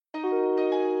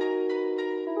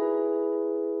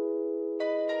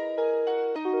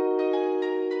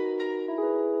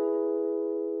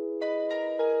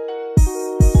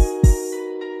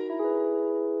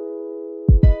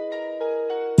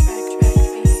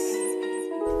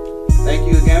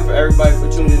you again for everybody for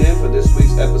tuning in for this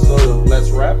week's episode of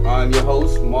Let's Rap. I'm your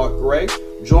host, Mark Gray,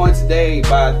 joined today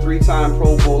by a 3-time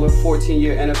Pro Bowler,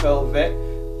 14-year NFL vet,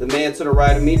 the man to the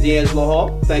right of me, Deangelo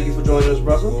Hall. Thank you for joining us,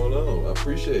 brother. What's going on? I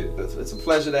appreciate it. It's a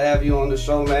pleasure to have you on the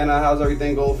show, man. How's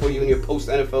everything going for you in your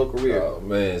post-NFL career? Oh,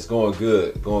 man, it's going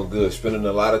good. Going good. Spending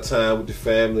a lot of time with the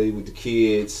family, with the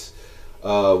kids.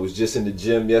 Was just in the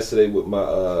gym yesterday with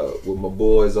my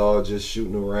boys, all just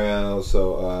shooting around.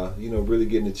 So really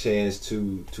getting a chance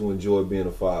to enjoy being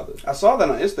a father. I saw that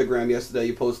on Instagram yesterday.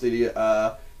 You posted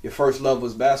your first love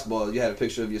was basketball. You had a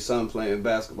picture of your son playing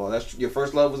basketball. That's your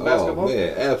first love was basketball? Oh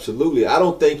man, absolutely. I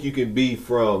don't think you can be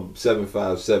from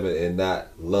 757 and not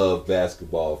love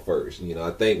basketball first.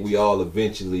 I think we all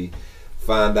eventually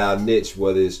find our niche,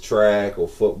 whether it's track or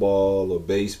football or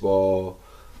baseball.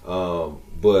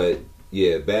 But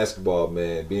yeah, basketball,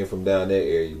 man, being from down that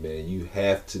area, man, you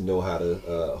have to know how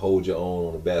to hold your own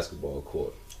on a basketball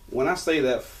court. When I say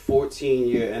that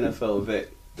 14-year NFL vet,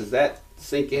 does that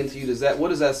sink into you? What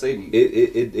does that say to you?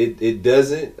 It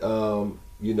doesn't.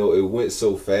 It went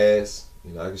so fast.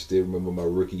 I can still remember my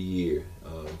rookie year,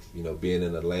 being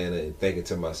in Atlanta and thinking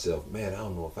to myself, man, I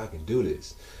don't know if I can do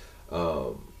this.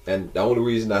 And the only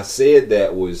reason I said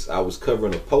that was I was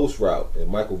covering a post route and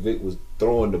Michael Vick was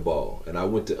throwing the ball. And I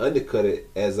went to undercut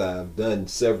it, as I've done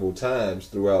several times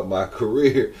throughout my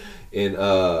career in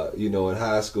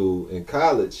high school and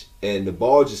college. And the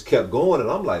ball just kept going.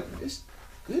 And I'm like,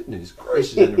 goodness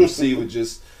gracious. And the receiver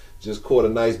just caught a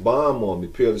nice bomb on me.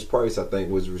 Peerless Price, I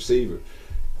think, was the receiver.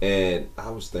 And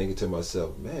I was thinking to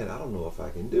myself, man, I don't know if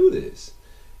I can do this.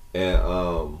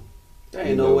 And there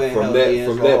ain't no way from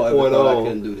that point on, I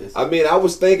couldn't do this. I mean, I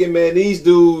was thinking, man, these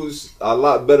dudes are a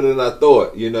lot better than I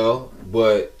thought,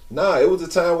 But nah, it was a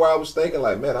time where I was thinking,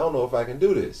 like, man, I don't know if I can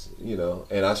do this,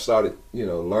 And I started,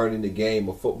 learning the game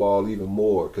of football even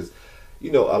more because, a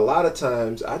lot of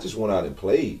times I just went out and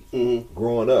played. Mm-hmm.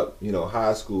 Growing up,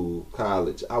 high school,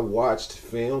 college, I watched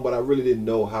film, but I really didn't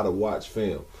know how to watch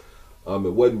film.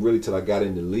 It wasn't really till I got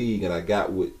in the league and I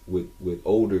got with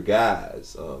older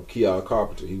guys. Keon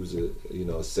Carpenter, he was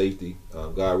a safety.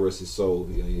 God rest his soul.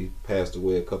 He passed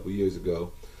away a couple years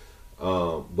ago.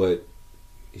 But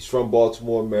he's from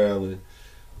Baltimore, Maryland.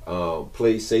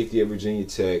 Played safety at Virginia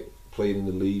Tech. Played in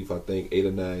the league for I think 8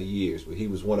 or 9 years. But he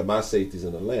was one of my safeties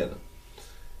in Atlanta.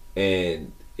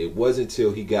 And it wasn't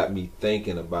until he got me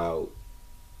thinking about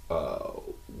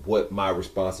what my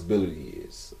responsibility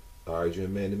is. All right, you're a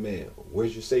man-to-man.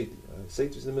 Where's your safety?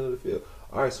 Safety's in the middle of the field.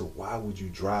 All right, so why would you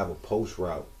drive a post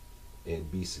route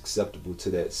and be susceptible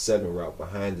to that 7 route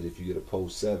behind it if you get a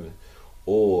post 7?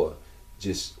 Or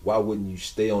just why wouldn't you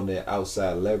stay on that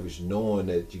outside leverage knowing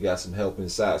that you got some help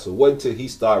inside? So it wasn't until he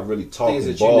started really talking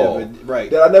that ball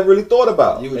that I never really thought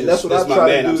about. And that's what I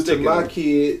try to do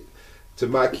to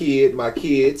my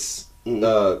kids.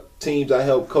 Mm-hmm. Teams I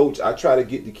help coach, I try to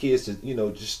get the kids to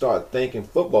just start thinking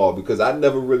football because I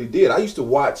never really did. I used to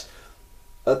watch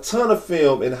a ton of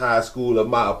film in high school of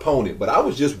my opponent, but I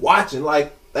was just watching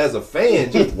like as a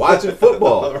fan, just watching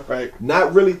football, right.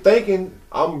 Not really thinking.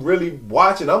 I'm really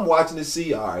watching. I'm watching to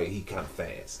see. All right, he kind of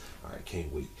fast. All right,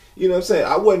 can't wait. You know what I'm saying?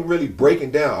 I wasn't really breaking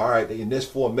down. All right, in this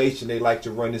formation, they like to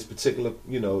run this particular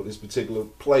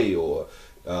play or.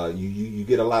 You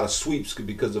get a lot of sweeps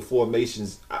because the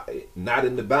formation's not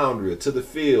in the boundary or to the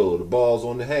field, the ball's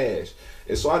on the hash.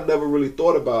 And so I never really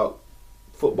thought about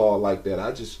football like that.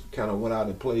 I just kind of went out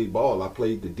and played ball. I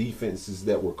played the defenses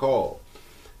that were called.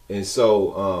 And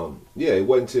so, it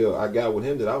wasn't until I got with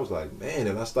him that I was like, man,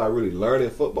 and I started really learning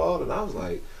football. And I was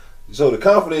like, so the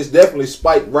confidence definitely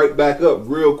spiked right back up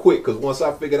real quick because once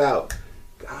I figured out,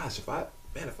 gosh, if I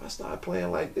start playing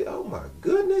like that, oh my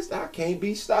goodness, I can't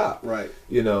be stopped. Right.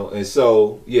 And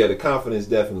so, the confidence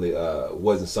definitely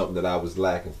wasn't something that I was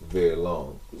lacking for very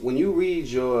long. When you read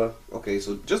so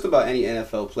just about any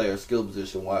NFL player, skill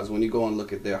position wise, when you go and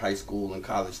look at their high school and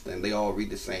college thing, they all read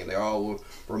the same. They're all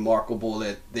remarkable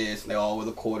at this, and they all were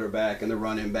the quarterback and the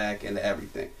running back and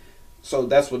everything. So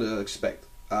that's what they'll expect.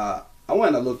 I went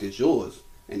and I looked at yours,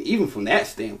 and even from that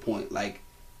standpoint, like,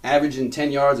 averaging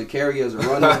 10 yards a carry as a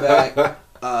running back.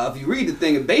 If you read the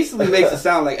thing, it basically makes it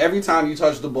sound like every time you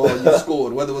touched the ball, you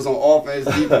scored, whether it was on offense,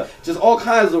 defense, just all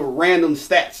kinds of random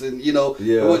stats. And, it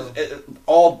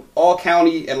was all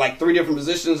county at like 3 different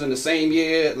positions in the same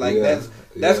year. Like,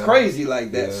 that's crazy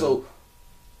like that. Yeah. So,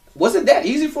 was it that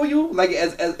easy for you? Like,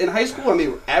 as in high school, I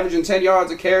mean, averaging 10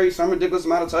 yards a carry, some ridiculous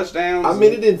amount of touchdowns? I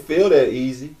mean, it didn't feel that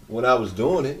easy when I was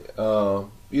doing it.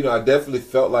 I definitely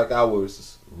felt like I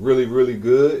was really, really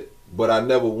good, but I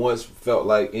never once felt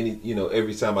like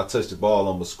every time I touched the ball,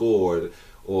 I'm gonna score,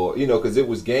 or because it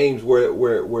was games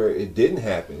where it didn't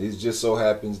happen. It just so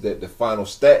happens that the final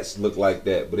stats look like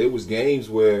that, but it was games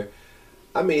where,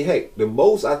 I mean, heck, the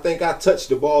most I think I touched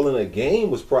the ball in a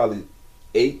game was probably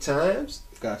 8 times.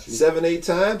 Gotcha. 7, 8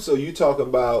 times. So you talking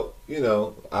about,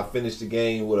 I finished the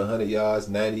game with 100 yards,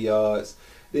 90 yards.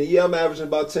 Then I'm averaging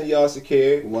about 10 yards a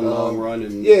carry. One long run.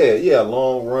 And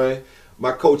long run.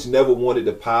 My coach never wanted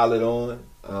to pile it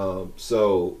on.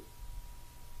 So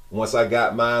once I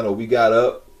got mine or we got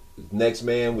up, next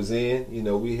man was in.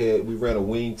 We ran a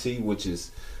wing T, which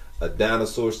is a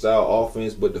dinosaur style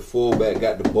offense, but the fullback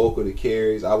got the bulk of the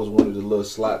carries. I was one of the little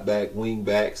slot back wing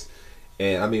backs.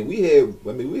 And we had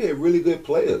really good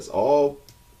players. All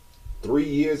 3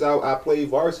 years I played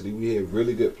varsity, we had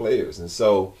really good players. And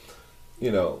so,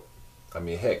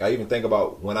 heck, I even think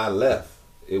about when I left,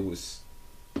 it was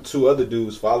 2 other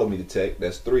dudes followed me to Tech.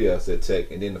 That's 3 of us at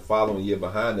Tech. And then the following year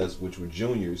behind us, which were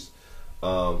juniors,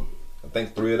 I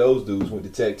think 3 of those dudes went to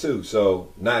Tech too. So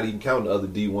not even counting the other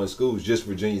D1 schools, just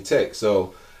Virginia Tech.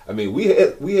 So we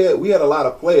had a lot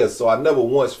of players. So I never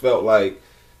once felt like,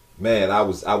 man, I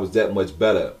was that much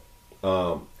better.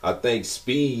 I think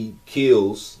speed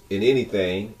kills in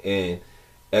anything, and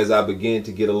as I began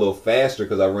to get a little faster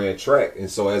because I ran track, and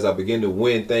so as I began to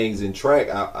win things in track,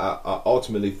 I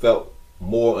ultimately felt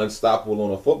more unstoppable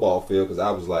on a football field because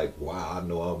I was like, wow, I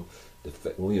know I'm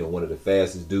one of the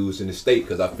fastest dudes in the state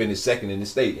because I finished second in the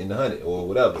state in the 100 or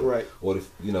whatever, right? Or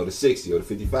the 60 or the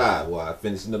 55, or I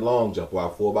finished in the long jump, or I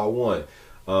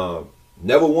 4x1.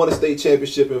 Never won a state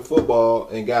championship in football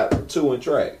and got 2 in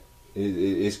track.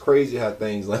 It's crazy how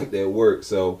things like that work.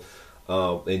 So,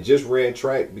 and just ran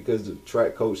track because the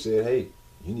track coach said, "Hey,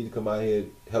 you need to come out here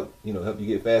and help you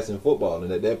get fast in football."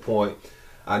 And at that point,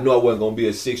 I knew I wasn't going to be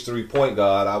a 6'3" point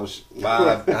guard. I was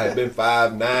 5. I had been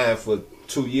 5'9" for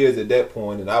 2 years at that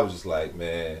point, and I was just like,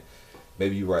 man,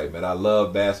 maybe you're right, man. I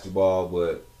love basketball,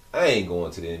 but I ain't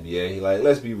going to the NBA. Like,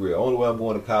 let's be real. Only way I'm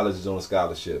going to college is on a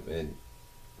scholarship, and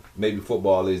maybe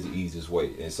football is the easiest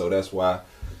way, and so that's why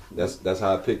that's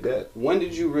how I picked that. When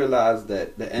did you realize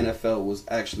that the NFL was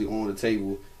actually on the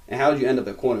table, and how did you end up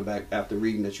at cornerback after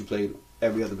reading that you played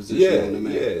every other position on the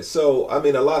man? Yeah. So a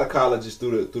lot of colleges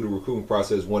through the recruiting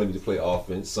process wanted me to play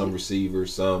offense, some receiver,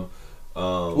 some.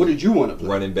 What did you want to play?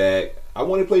 Running back. I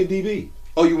wanted to play DB.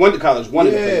 Oh, you went to college,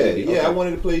 wanted to play DB. Yeah, okay. I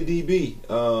wanted to play DB.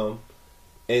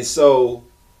 And so,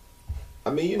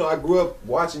 I grew up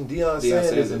watching Deion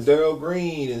Sanders and Darrell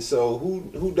Green, and so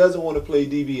who doesn't want to play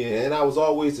DB? And I was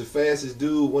always the fastest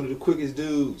dude, one of the quickest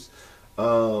dudes.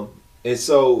 And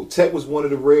so Tech was one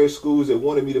of the rare schools that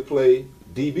wanted me to play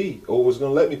DB, or was going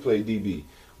to let me play DB,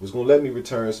 was going to let me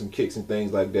return some kicks and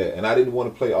things like that. And I didn't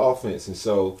want to play offense, and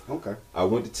so I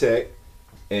went to Tech,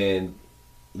 and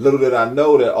little did I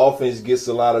know that offense gets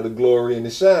a lot of the glory and the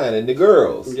shine and the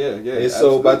girls. Yeah. And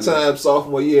so by time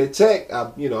sophomore year at Tech,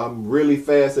 I'm really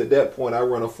fast at that point. I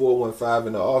run a 4.15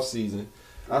 in the off season.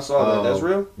 I saw that. That's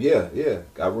real. Yeah.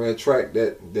 I ran track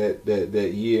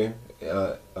that year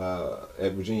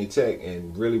at Virginia Tech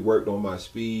and really worked on my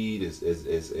speed as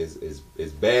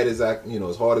bad as I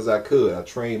as hard as I could. I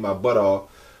trained my butt off.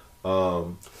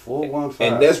 4.15.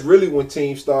 And that's really when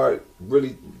teams start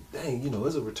really. Dang,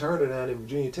 there's a returner down at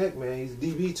Virginia Tech, man. He's a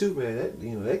DB too, man.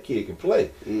 That kid can play.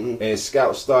 Mm-hmm. And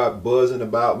scouts start buzzing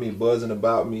about me.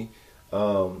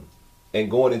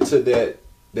 And going into that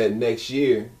next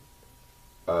year,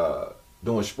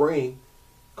 during spring,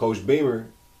 Coach Beamer,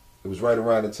 it was right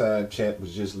around the time Champ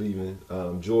was just leaving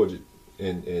Georgia,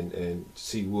 and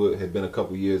C. Wood had been a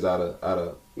couple years out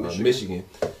of Michigan.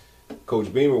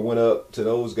 Coach Beamer went up to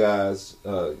those guys,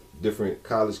 different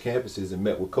college campuses, and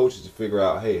met with coaches to figure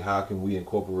out, hey, how can we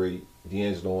incorporate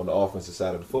Deangelo on the offensive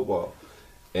side of the football?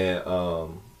 And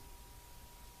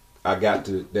I got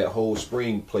to that whole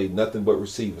spring, played nothing but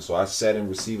receiver. So I sat in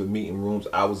receiver meeting rooms.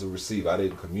 I was a receiver. I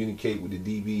didn't communicate with the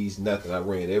DBs, nothing. I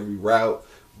ran every route,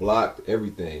 blocked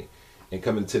everything. And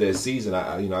coming to that season,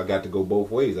 I got to go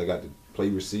both ways. I got to play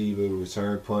receiver,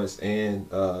 return punts, and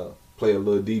play a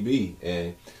little DB.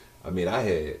 And I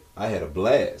had a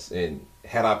blast. And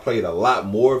had I played a lot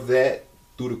more of that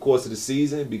through the course of the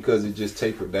season, because it just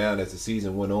tapered down as the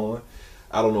season went on,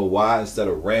 I don't know why, instead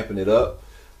of ramping it up,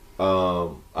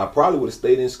 I probably would have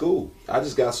stayed in school. I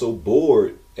just got so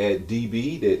bored at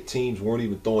DB that teams weren't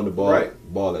even throwing the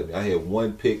ball at me. I had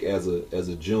one pick as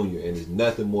a junior, and there's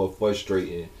nothing more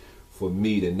frustrating for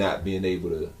me than not being able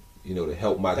to, to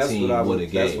help my team win a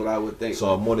game. That's what I would think.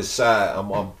 So I'm on the side.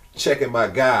 I'm checking my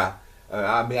guy.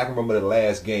 I can remember the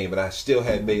last game, but I still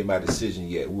hadn't made my decision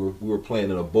yet. We were playing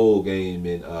in a bowl game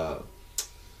in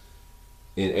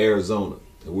Arizona,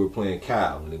 and we were playing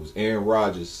Cal, and it was Aaron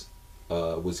Rodgers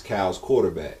was Cal's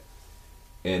quarterback.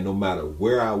 and no matter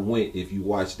where I went, if you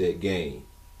watched that game,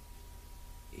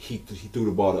 he threw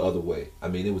the ball the other way. I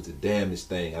mean, it was the damnedest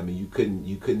thing. I mean, you couldn't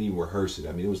even rehearse it.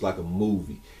 I mean, it was like a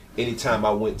movie. Anytime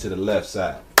I went to the left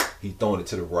side, he throwing it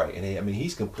to the right, and I mean,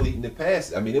 he's completing the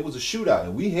passes. I mean, it was a shootout,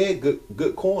 and we had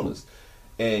good corners.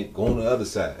 And going to the other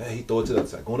side, he throw it to the other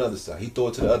side. Going to the other side, he throw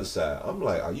it to the other side. I'm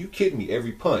like, are you kidding me?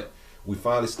 Every punt, we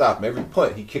finally stopped him. Every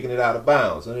punt, he kicking it out of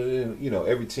bounds. And then, you know,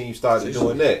 every team started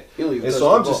doing that. And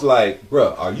so I'm just like,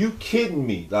 bro, are you kidding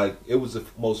me? Like, it was the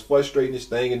most frustratingest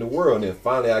thing in the world. And then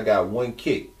finally, I got one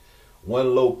kick,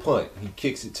 one low punt. He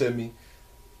kicks it to me,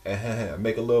 and I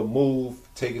make a little move,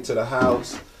 take it to the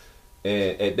house.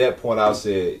 And at that point, I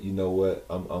said, you know what?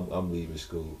 I'm leaving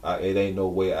school. It ain't no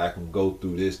way I can go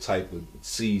through this type of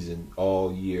season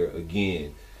all year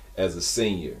again as a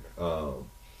senior,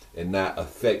 and not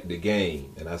affect the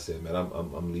game. And I said, man,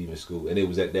 I'm leaving school. And it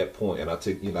was at that point, and I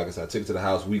took, like I said, I took it to the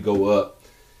house. We go up,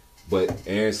 but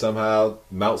Aaron somehow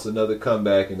mounts another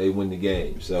comeback, and they win the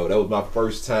game. So that was my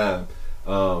first time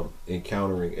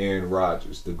encountering Aaron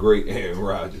Rodgers, the great Aaron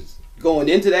Rodgers. Going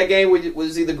into that game,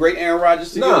 was he the great Aaron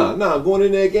Rodgers to you? Nah. Going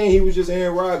into that game, he was just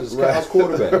Aaron Rodgers, Kyle's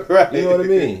quarterback. Right. You know what I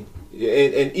mean?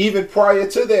 And even prior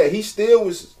to that, he still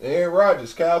was Aaron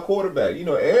Rodgers, Kyle quarterback. You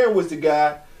know, Aaron was the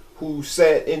guy who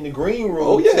sat in the green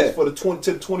room for the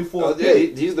 24th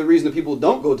pick. He's the reason that people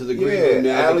don't go to the green room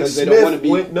now, Alex because they Smith don't want to be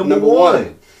went number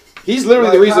one. He's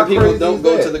literally the reason people don't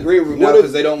go to the green room now,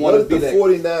 because they don't want to be there.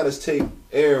 What if the 49ers take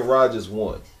Aaron Rodgers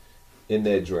 1 in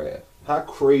that draft? How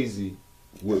crazy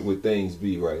would things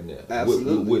be right now?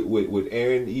 Absolutely. Would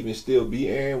Aaron even still be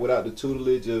Aaron without the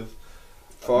tutelage of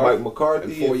Favre, Mike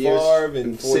McCarthy and Favre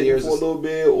and sitting for a little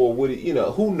bit? Or would it, you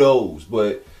know, who knows?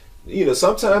 But, you know,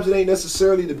 sometimes it ain't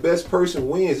necessarily the best person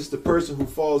wins. It's the person who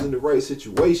falls in the right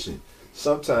situation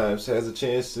sometimes has a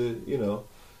chance to, you know,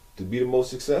 to be the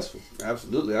most successful.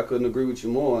 Absolutely. I couldn't agree with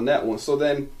you more on that one. So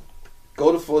then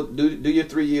do your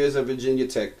 3 years at Virginia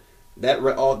Tech. That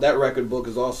record book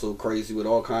is also crazy with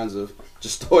all kinds of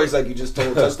just stories like you just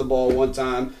told. Touch the ball one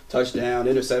time, touchdown,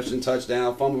 interception,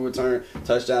 touchdown, fumble return,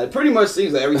 touchdown. It pretty much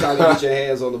seems like every time you get your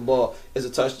hands on the ball is a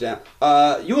touchdown.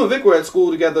 You and Vic were at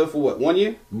school together for what, 1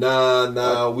 year?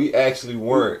 Nah, we actually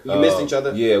weren't. You missed each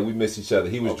other? Yeah, we missed each other.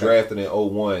 He was drafted in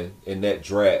 2001. In that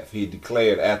draft, he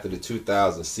declared after the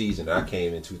 2000 season. I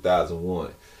came in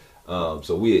 2001.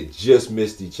 So we had just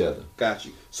missed each other. Got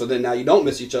you. So then now you don't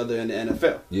miss each other in the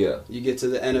NFL. Yeah. You get to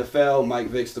the NFL, Mike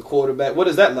Vick's the quarterback. What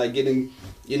is that like, getting,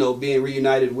 being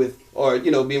reunited with, or,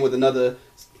 being with another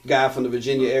guy from the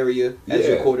Virginia area as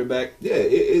your quarterback? Yeah,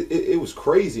 it was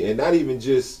crazy. And not even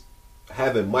just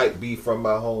having Mike be from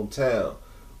my hometown,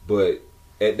 but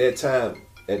at that time,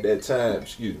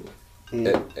 excuse me,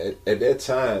 at that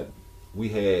time, we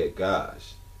had,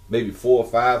 maybe 4 or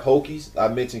 5 Hokies. I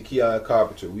mentioned Keon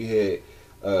Carpenter. We had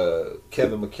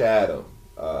Kevin McAdam.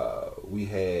 We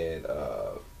had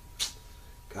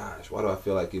why do I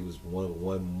feel like it was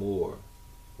one more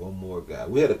guy?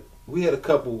 We had a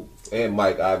couple, and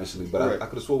Mike obviously, but I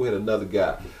could have swore we had another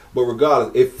guy. But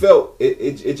regardless,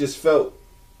 it just felt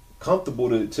comfortable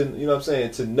to you know what I'm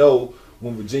saying, to know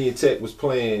when Virginia Tech was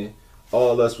playing. All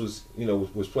of us was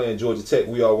playing Georgia Tech.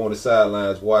 We all were on the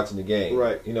sidelines watching the game.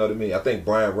 Right. You know what I mean? I think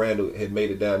Brian Randall had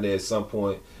made it down there at some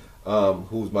point,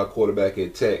 who was my quarterback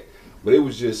at Tech. But it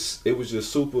was just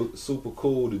super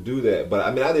cool to do that. But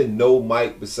I mean, I didn't know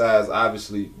Mike besides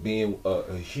obviously being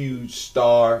a huge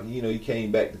star. He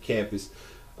came back to campus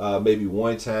maybe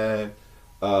one time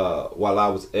while I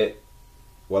was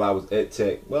at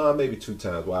Tech. Well, maybe 2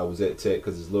 times while I was at Tech,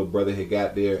 because his little brother had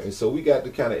got there. And so we got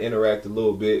to kind of interact a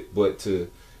little bit. But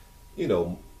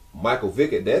Michael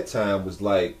Vick at that time was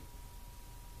like,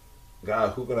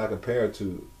 God, who can I compare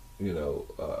to?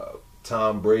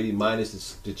 Tom Brady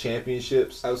minus the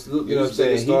championships. Absolutely. You know what I'm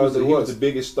saying? He was the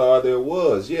biggest star there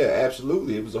was. Yeah,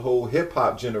 absolutely. It was a whole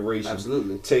hip-hop generation.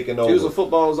 Absolutely. Taking over. He was a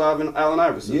football's Allen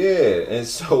Iverson. Yeah, and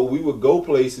so we would go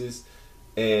places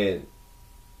and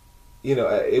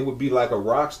it would be like a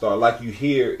rock star, like you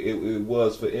hear it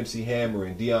was for MC Hammer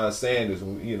and Deion Sanders,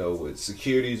 with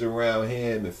securities around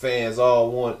him and fans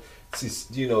all want to,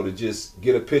 to just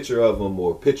get a picture of him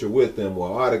or a picture with him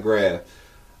or autograph.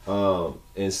 And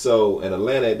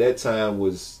Atlanta at that time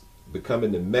was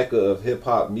becoming the mecca of hip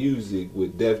hop music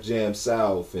with Def Jam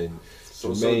South and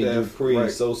Jermaine Dupri,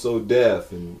 So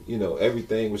Def, and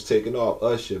everything was taking off.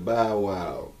 Usher, Bow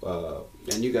Wow.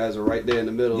 And you guys are right there in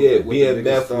the middle. Yeah,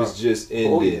 BMF was just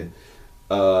ending.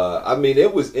 I mean,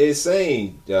 it was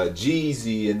insane.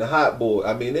 Jeezy and the Hot Boy.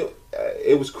 I mean,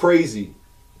 it was crazy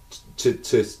to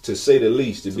say the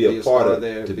least. To be a part of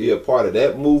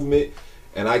that movement,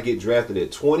 and I get drafted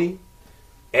at 20.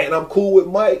 And I'm cool with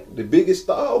Mike, the biggest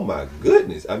star. Oh my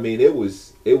goodness. I mean, it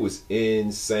was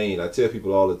insane. I tell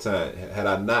people all the time, had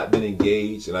I not been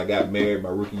engaged and I got married my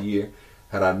rookie year,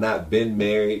 had I not been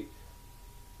married,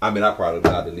 I mean, I probably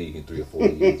got the league in 3 or 4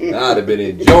 years. I'd have been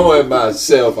enjoying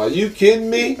myself. Are you kidding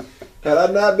me? Had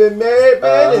I not been married,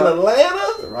 man, in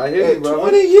Atlanta, right here, at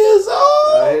 20 years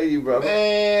old, I hear you, brother.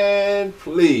 Man,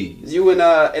 please. You in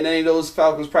any of those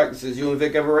Falcons practices, you and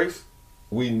Vic ever race?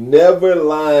 We never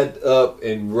lined up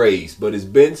and raced, but it's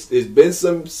been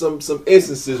some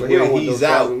instances where he's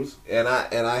out, and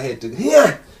I had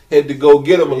to go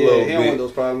get him a little bit. Want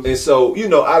those problems. And so,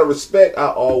 out of respect, I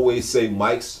always say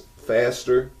Mike's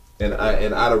faster, and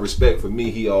out of respect for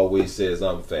me, he always says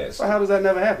I'm faster. So how does that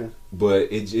never happen?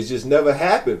 But it just never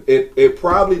happened. It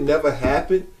probably never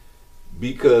happened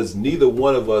because neither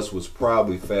one of us was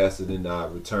probably faster than our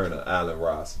returner, Allen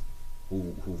Ross,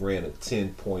 who ran a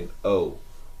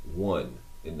 10.01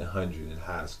 in the 100 in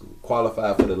high school.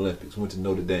 Qualified for the Olympics, went to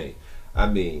Notre Dame. I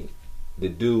mean, the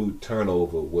dude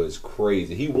turnover was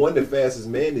crazy. He won the fastest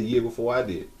man the year before I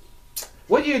did.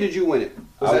 What year did you win it?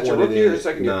 Was that your rookie year or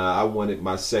second year? Nah, I won it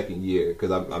my second year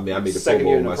because I made the Pro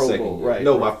Bowl my second year. Right,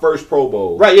 no, my first Pro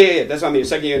Bowl. Right, yeah. That's what I mean.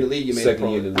 Second year in the league, you made second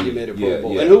year in the league. You made a Pro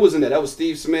Bowl. Yeah. And who was in that? That was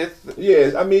Steve Smith?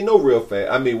 Yeah, I mean, no real fast.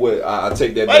 I mean, what? I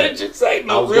take that back. Why did you say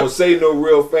no? I was going to say no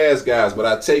real fast guys, but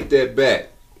I take that back.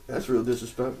 That's real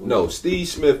disrespectful. No, Steve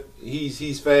Smith,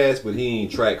 he's fast, but he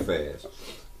ain't track fast.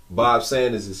 Bob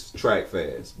Sanders is track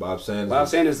fast. Bob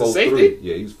Sanders the safety?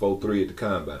 Yeah, he was 4'3" at the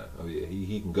combine. Oh, yeah,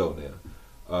 he can go now.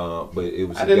 But it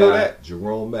was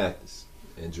Jerome Mathis.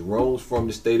 And Jerome's from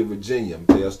the state of Virginia. I'm going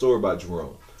to tell you a story about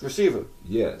Jerome. Receiver.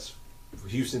 Yes.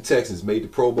 Houston Texans made the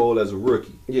Pro Bowl as a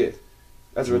rookie. Yeah.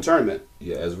 As a returnman.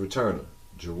 Yeah, as a returner.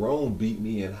 Jerome beat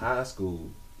me in high school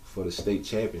for the state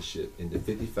championship in the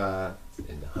 55,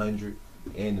 in the 100,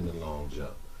 and in the long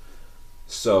jump.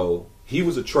 So he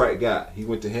was a track guy. He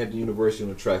went to Hampton University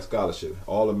on a track scholarship.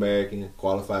 All-American,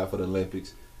 qualified for the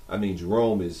Olympics. I mean,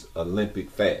 Jerome is Olympic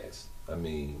fast. I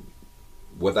mean,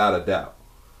 without a doubt.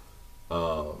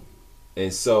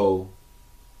 And so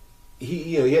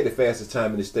he had the fastest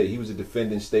time in the state. He was a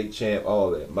defending state champ,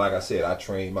 all that. Like I said, I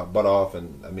trained my butt off,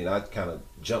 and I mean, I kind of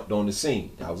jumped on the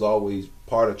scene. I was always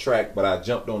part of track, but I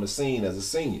jumped on the scene as a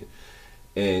senior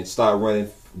and started running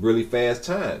really fast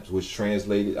times, which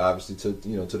translated obviously to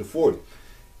the 40.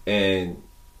 And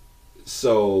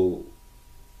so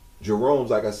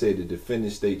Jerome's, like I said, the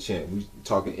defending state champ. We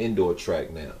talking indoor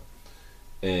track now.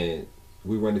 And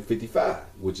we run the 55,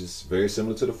 which is very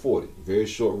similar to the 40. Very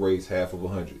short race, half of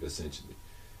 100, essentially.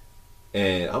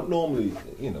 And I'm normally,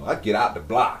 I get out the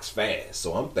blocks fast.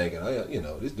 So I'm thinking,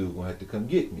 this dude going to have to come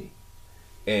get me.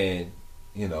 And,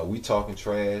 we talking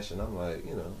trash. And I'm like,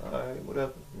 all right,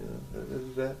 whatever.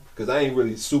 Because I ain't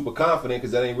really super confident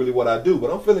because that ain't really what I do. But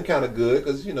I'm feeling kind of good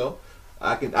because,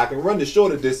 I can run the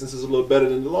shorter distances a little better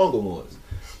than the longer ones.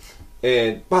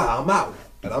 And, I'm out.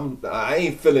 And I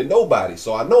ain't feeling nobody,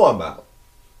 so I know I'm out.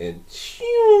 And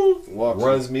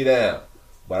runs me down.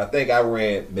 But I think I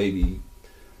ran maybe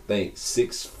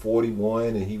 6:41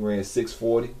 and he ran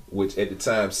 6:40, which at the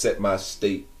time set my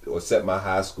state or set my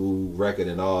high school record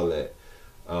and all that.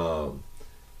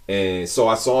 And so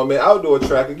I saw him at outdoor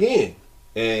track again.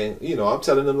 And, I'm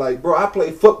telling him like, bro, I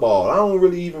play football. I don't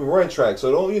really even run track,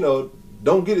 so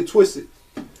don't get it twisted.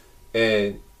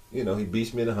 And he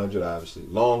beats me in 100, obviously.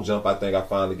 Long jump, I think I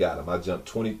finally got him. I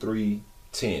jumped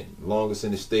 23:10, longest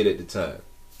in the state at the time.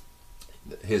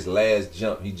 His last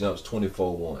jump, he jumps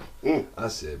 24:1. I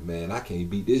said, man, I can't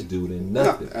beat this dude in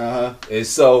nothing. And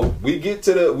so we get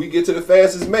to the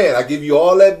fastest man. I give you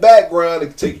all that background to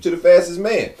take you to the fastest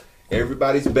man.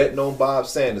 Everybody's betting on Bob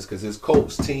Sanders because his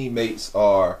Colts teammates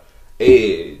are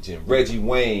Edge and Reggie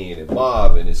Wayne and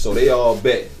Marvin, and so they all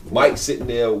bet. Mike sitting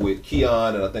there with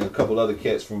Keon and I think a couple other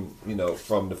cats from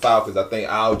the Falcons. I think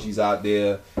Algie's out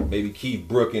there, maybe Keith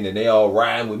Brookin, and they all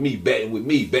riding with me, betting with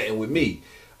me.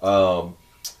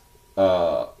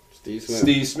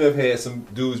 Steve Smith had some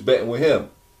dudes betting with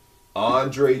him.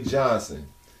 Andre Johnson,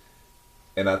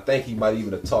 and I think he might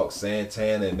even have talked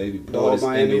Santana and maybe Portis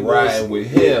into riding with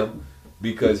him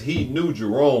because he knew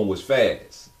Jerome was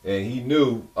fast.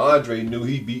 And Andre knew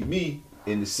he beat me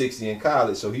in the 60 in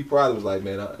college, so he probably was like,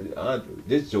 man, Andre,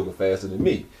 this joker faster than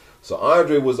me. So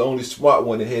Andre was the only smart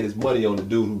one that had his money on the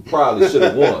dude who probably should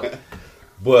have won.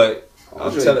 But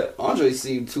Andre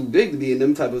seemed too big to be in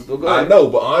them type of stuff. I know,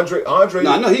 but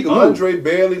Andre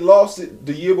barely lost it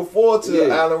the year before to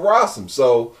Allen Rossum.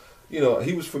 So,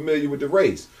 he was familiar with the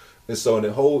race. And so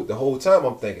the whole time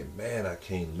I'm thinking, man, I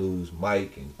can't lose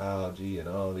Mike and Algie and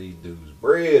all these dudes.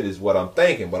 Bread is what I'm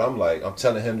thinking, but I'm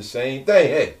telling him the same thing.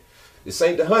 Hey, this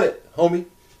ain't the 100, homie.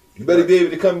 You better be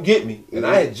able to come get me. And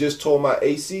I had just tore my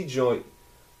AC joint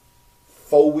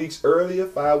 5 weeks earlier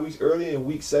in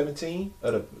week 17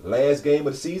 of the last game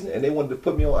of the season, and they wanted to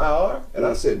put me on IR. And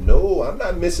I said, no, I'm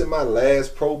not missing my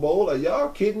last Pro Bowl. Are y'all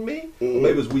kidding me? Or maybe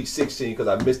it was week 16 because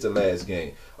I missed the last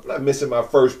game. I'm not missing my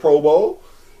first Pro Bowl.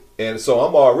 And so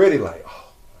I'm already like,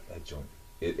 oh, that joint.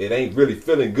 It ain't really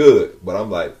feeling good, but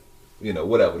I'm like,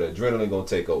 whatever. The adrenaline going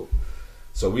to take over.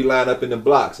 So we line up in the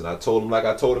blocks, and I told him like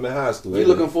I told him in high school. You're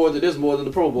looking forward to this more than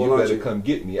the Pro Bowl, aren't you? You better come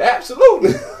get me.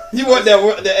 Absolutely. You want the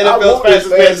NFL's fastest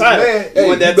man title. Hey,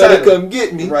 you better come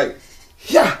get me. Right.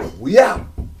 Yeah, we out.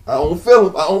 I don't feel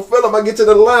him. I get to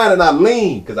the line, and I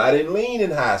lean, because I didn't lean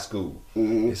in high school.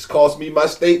 It's cost me my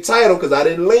state title, because I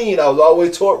didn't lean. I was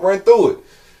always taught run through it.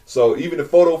 So even the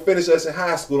photo finish us in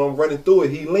high school, I'm running through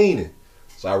it, he leaning.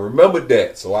 So I remembered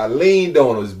that. So I leaned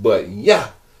on his butt,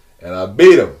 and I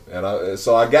beat him.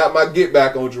 So I got my get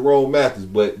back on Jerome Mathis.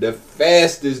 But the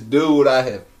fastest dude I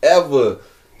have ever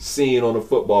seen on the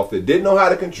football field. Didn't know how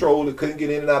to control it. Couldn't get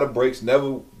in and out of breaks.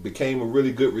 Never became a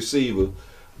really good receiver.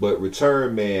 But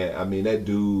return man, I mean, that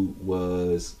dude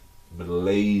was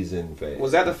blazing fast.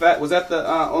 Was that the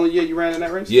only year you ran in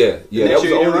that race? Yeah. That was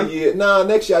the only run? year. Nah,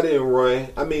 next year I didn't run.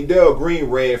 I mean, Darrell Green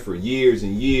ran for years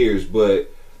and years,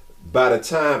 but by the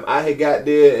time I had got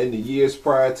there in the years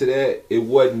prior to that, it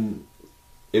wasn't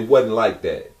like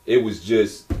that. It was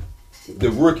just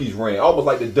the rookies ran, almost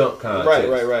like the dunk contest.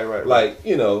 Right. Like,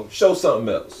 show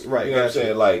something else. Right. You know what I'm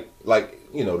saying? Like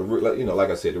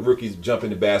I said, the rookies jump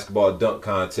in the basketball dunk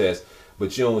contest,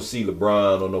 but you don't see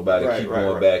LeBron or nobody keep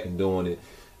going back and doing it.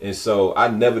 And so I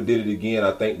never did it again.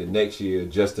 I think the next year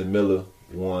Justin Miller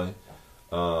won,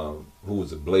 who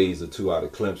was a blazer too out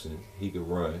of Clemson. He could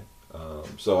run.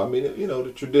 So I mean,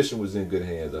 the tradition was in good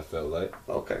hands. I felt like.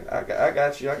 Okay, I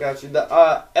got you.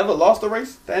 Ever lost a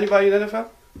race to anybody in the NFL?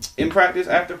 In practice,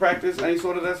 after practice, any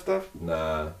sort of that stuff?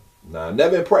 Nah,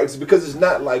 never in practice, because it's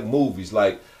not like movies.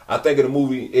 Like I think of the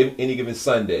movie Any Given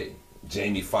Sunday,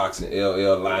 Jamie Foxx and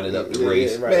LL lining up the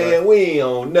race. We ain't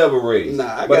on never race.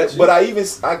 Nah, but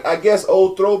I guess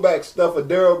old throwback stuff of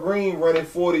Darrell Green running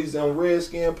 40s on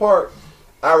Redskin Park.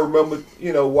 I remember,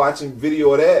 watching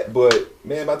video of that, but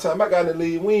man, by the time I got in the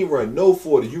league, we ain't run no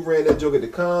 40s. You ran that joke at the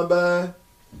combine,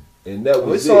 and that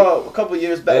was it. We saw a couple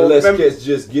years back. And let's catch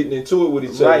just getting into it with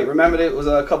each other. Right, remember it was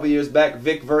a couple years back,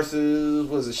 Vic versus,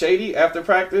 was it Shady after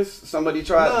practice? Somebody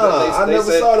tried. I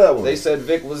never saw that one. They said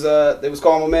Vic was, they was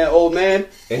calling my man old man.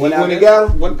 And he went and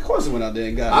got him? Of course he went out there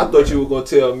and got him. I thought you were going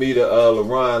to tell me the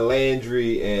LaRon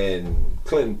Landry and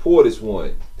Clinton Portis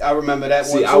one. I remember that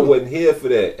one. See, I wasn't here for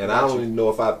that, and I don't even know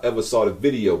if I've ever saw the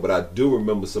video, but I do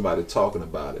remember somebody talking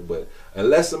about it. But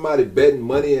unless somebody betting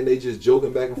money and they just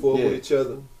joking back and forth with each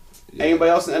other. Yeah.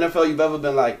 Anybody else in the NFL you've ever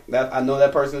been like, that? I know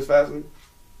that person is faster?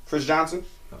 Chris Johnson?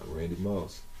 Randy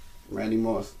Moss.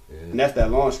 Yeah. And that's that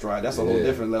long stride. That's a whole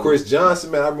different level. Chris Johnson,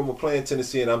 man, I remember playing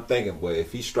Tennessee, and I'm thinking, well,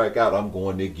 if he strike out, I'm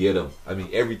going to get him. I mean,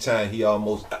 every time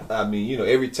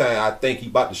every time I think he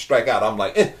about to strike out, I'm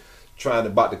like,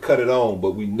 about to cut it on,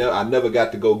 but I never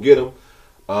got to go get him.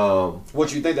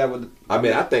 What you think that would? I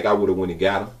mean, I think I would have went and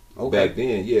got him back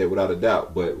then, without a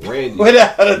doubt. But Randy,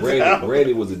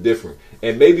 Randy was a different,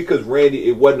 and maybe because Randy,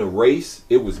 it wasn't a race.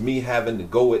 It was me having to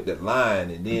go at the line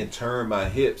and then turn my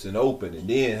hips and open, and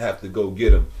then have to go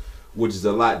get him, which is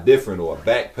a lot different, or a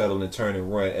backpedal and turn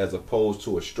and run as opposed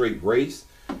to a straight race.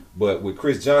 But with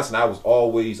Chris Johnson, I was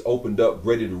always opened up,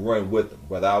 ready to run with him.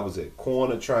 Whether I was at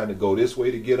corner trying to go this way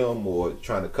to get him or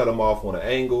trying to cut him off on an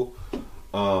angle,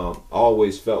 I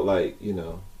always felt like,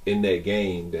 in that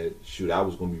game that, I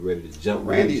was going to be ready to jump.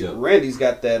 Randy's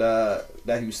got that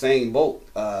Usain Bolt,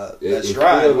 that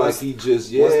stride. It like he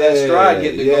just, once that stride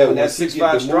get to going, that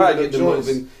 6'5" stride get to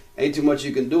moving, ain't too much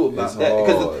you can do about that.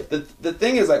 Because the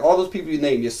thing is, like, all those people you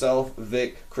name, yourself,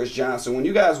 Vic, Chris Johnson, when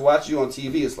you guys watch you on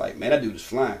TV, it's like, man, that dude is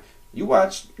flying. You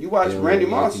watch Randy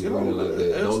Moss, don't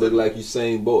look like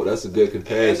Usain Bolt. That's a good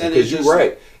comparison, because you're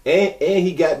right. And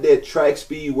he got that track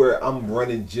speed where I'm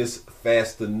running just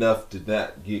fast enough to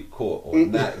not get caught or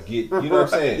not get, you know what I'm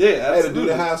saying? Yeah, I had to do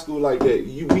the high school like that.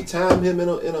 We time him in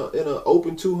a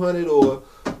open 200 or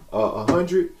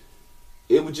 100.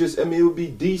 It would just, it would be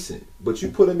decent. But you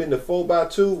put him in the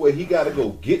 4x2 where he got to go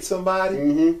get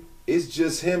somebody. It's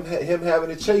just him having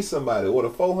to chase somebody, or the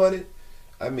 400.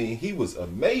 He was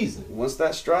amazing. Once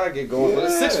that stride get going, but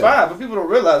it's 6'5", but people don't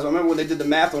realize. I remember when they did the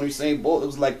math on Usain Bolt, it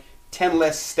was like 10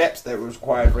 less steps that were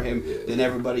required for him than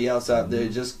everybody else out there,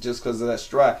 just because of that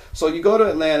stride. So you go to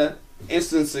Atlanta,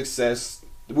 instant success.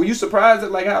 Were you surprised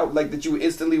at that you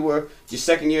instantly were your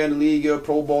second year in the league, you're a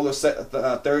Pro Bowler,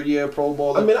 third year Pro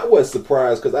Bowler? I wasn't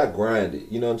surprised because I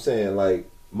grinded. You know what I'm saying? Like,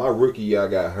 my rookie year I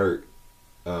got hurt.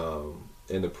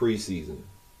 in the preseason,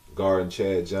 guarding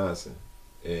Chad Johnson,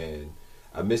 and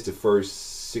I missed the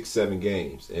first 6-7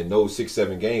 games. And those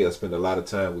 6-7 games, I spent a lot of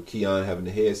time with Keon having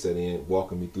the headset in,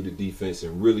 walking me through the defense,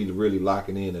 and really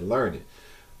locking in and learning.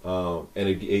 And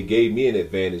it gave me an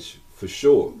advantage for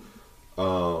sure.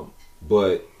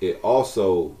 But it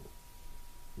also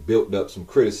built up some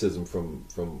criticism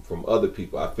from other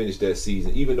people. I finished that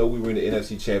season, even though we were in the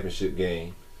NFC Championship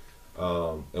game,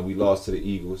 and we lost to the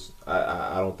Eagles.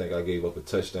 I don't think I gave up a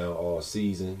touchdown all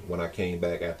season when I came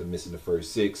back after missing the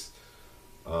first 6.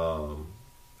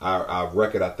 Our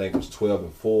record, I think, was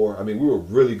 12-4. I mean, we were a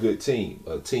really good team,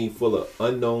 a team full of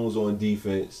unknowns on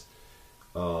defense,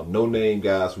 no-name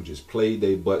guys who just played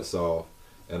their butts off,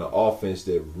 and an offense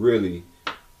that really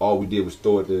all we did was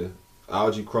throw it to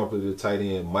Algie Crumpler, the tight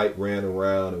end. Mike ran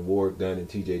around, and Warwick Dunn and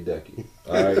T.J. Duckett.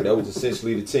 All right, that was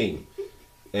essentially the team.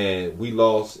 And we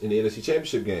lost in the NFC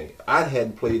Championship game. I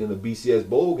hadn't played in a BCS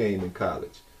bowl game in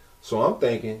college, so I'm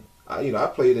thinking, I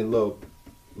played in little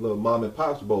mom and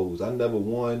pops bowls. I never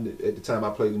won at the time I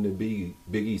played in the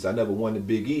Big East. I never won the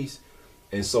Big East,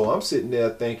 and so I'm sitting there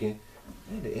thinking,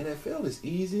 man, the NFL is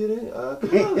easier than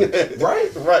college,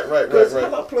 right? Right. Because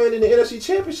I'm not playing in the NFC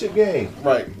Championship game.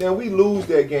 Right. Now, we lose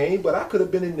that game, but I could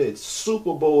have been in the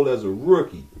Super Bowl as a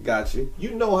rookie. Got you.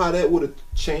 You know how that would have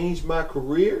changed my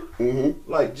career?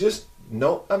 Mm-hmm. Like, just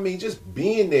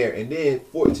being there, and then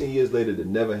 14 years later to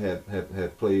never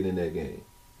have played in that game.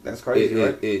 That's crazy,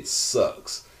 right? It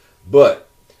sucks. But,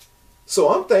 so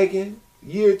I'm thinking,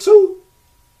 year 2,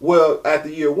 well, after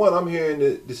year 1, I'm hearing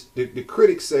the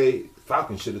critics say,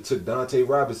 Falcons should have took Dante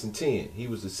Robinson 10. He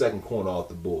was the second corner off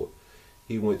the board.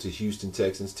 He went to Houston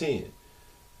Texans 10.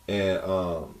 And,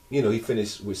 he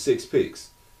finished with 6 picks.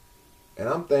 And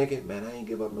I'm thinking, man, I ain't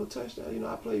give up no touchdown.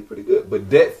 I played pretty good. But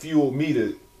that fueled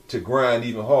me to grind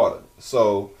even harder.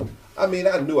 So, I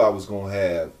knew I was going to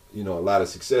have, a lot of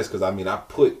success because, I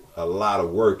put a lot of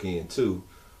work in, too.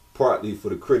 Partly for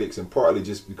the critics and partly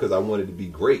just because I wanted to be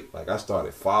great. Like, I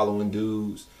started following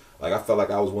dudes. Like, I felt like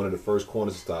I was one of the first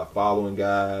corners to start following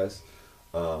guys.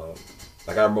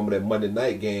 Like, I remember that Monday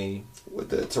night game. With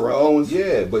the Terrell Owens?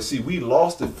 Yeah, but see, we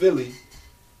lost to Philly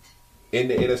in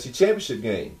the NFC Championship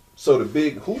game. So the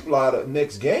big hoopla the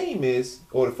next game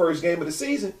or the first game of the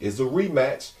season, is a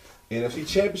rematch, NFC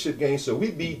Championship game. So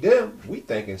we beat them. We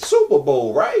thinking Super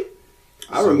Bowl, right?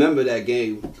 I remember that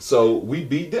game. So we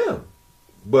beat them.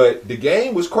 But the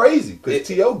game was crazy because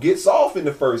T.O. gets off in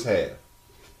the first half.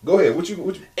 Go ahead. What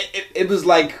you? It was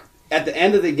like at the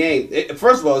end of the game.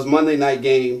 First of all, it was Monday night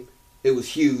game. It was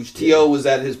huge. T.O. was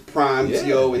at his prime.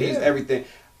 T.O. and he's everything.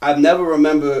 I never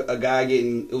remember a guy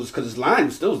getting. It was because his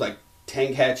line still was like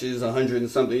 10 catches, 100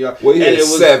 and something yards. Well, he had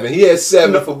 7. He had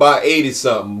 7 for about 80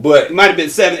 something. But it might have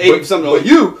been 7, 80 something on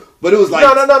you. But it was like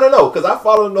no. Because I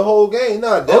followed him the whole game.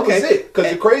 No, that was it.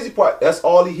 Because the crazy part, that's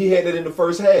all he had it in the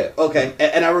first half. Okay,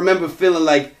 and I remember feeling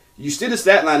like. You see the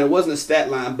stat line. It wasn't a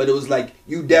stat line, but it was like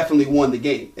you definitely won the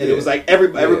game, and it was like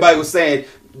everybody was saying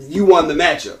you won the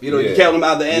matchup. You kept him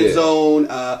out of the end zone,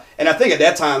 and I think at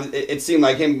that time it seemed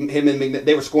like him and McNabb,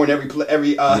 they were scoring every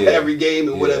game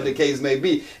and whatever the case may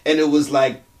be, and it was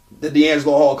like the Deangelo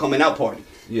Hall coming out party.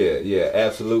 Yeah,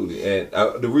 absolutely. And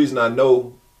the reason I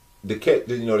know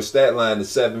the stat line is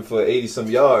 7 for 80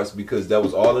 some yards because that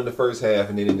was all in the first half,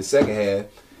 and then in the second half.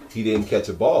 He didn't catch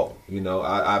a ball.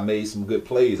 I made some good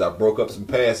plays. I broke up some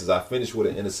passes. I finished with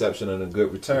an interception and a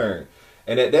good return.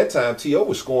 And at that time, T.O.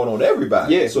 was scoring on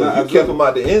everybody. Yeah, so if you kept him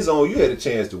out the end zone, you had a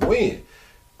chance to win.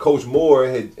 Coach Moore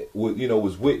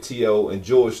was with T.O. and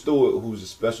George Stewart, who's a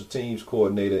special teams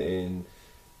coordinator in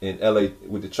L.A.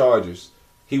 with the Chargers.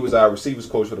 He was our receivers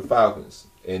coach for the Falcons,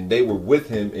 and they were with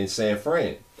him in San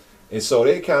Fran. And so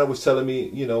they kind of was telling me,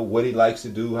 what he likes to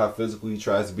do, how physical he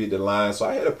tries to be at the line. So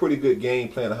I had a pretty good game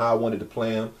plan of how I wanted to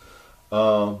play him.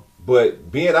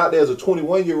 But being out there as a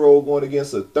 21-year-old going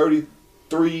against a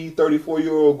 33,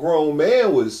 34-year-old grown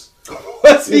man was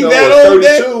he that old?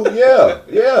 32,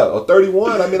 yeah, or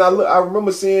 31. I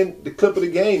remember seeing the clip of the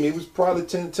game. He was probably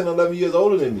 10, 11 years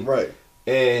older than me. Right.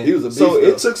 And he was a beast, so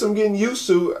it took some getting used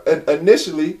to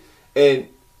initially. And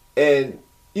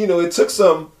it took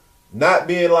some not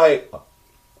being like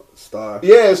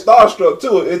starstruck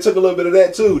too. It took a little bit of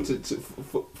that too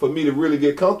for me to really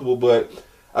get comfortable. But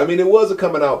it was a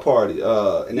coming out party.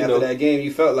 And after that game,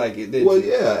 you felt like it, didn't you? Well,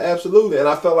 yeah, absolutely. And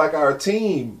I felt like our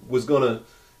team was gonna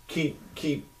keep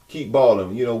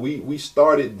balling. We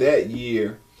started that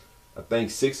year, I think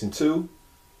 6-2,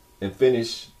 and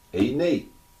finished 8-8,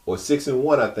 or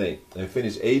 6-1, I think, and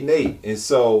finished 8-8. And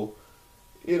so,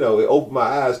 it opened my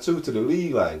eyes too to the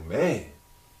league. Like, man.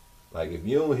 Like if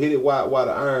you don't hit it while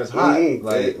the iron's hot,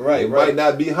 like right, it might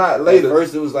not be hot later. At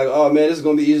first it was like, oh man, this is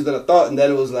gonna be easier than I thought, and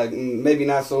then it was like, maybe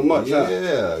not so much. Yeah,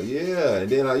 huh? yeah. And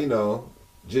then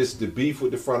just the beef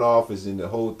with the front office and the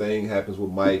whole thing happens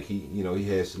with Mike. He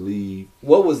has to leave.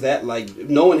 What was that like?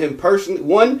 Knowing him personally,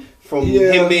 one from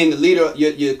him being the leader,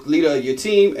 your leader of your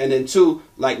team, and then two,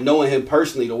 like knowing him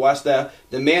personally to watch that.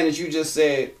 The man that you just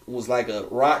said was like a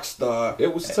rock star.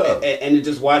 It was tough, and to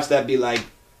just watch that be like.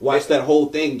 Watch that whole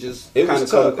thing just kind of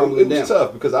crumbling down. It was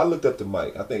tough because I looked up to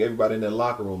Mike. I think everybody in that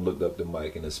locker room looked up to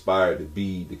Mike and aspired to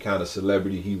be the kind of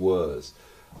celebrity he was.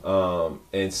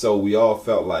 And so we all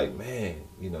felt like, man,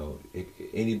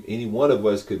 any one of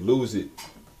us could lose it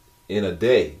in a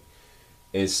day.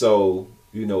 And so,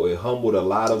 it humbled a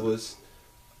lot of us.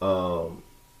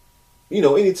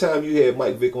 Anytime you had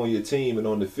Mike Vick on your team and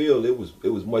on the field, it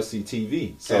was must-see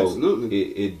TV. So absolutely.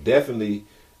 It definitely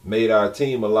made our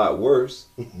team a lot worse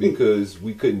because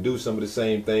we couldn't do some of the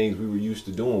same things we were used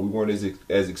to doing. We weren't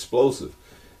as explosive,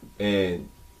 and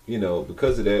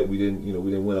because of that, we didn't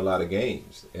win a lot of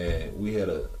games. And we had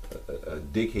a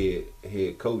dickhead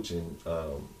head coach in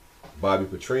Bobby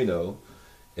Petrino,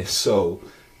 and so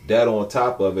that on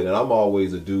top of it. And I'm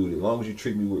always a dude. As long as you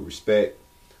treat me with respect,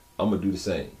 I'm gonna do the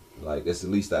same. Like that's the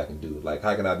least I can do. Like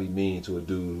how can I be mean to a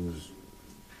dude who's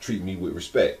treating me with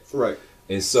respect? Right.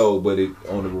 And so, but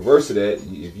on the reverse of that,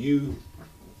 if you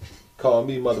call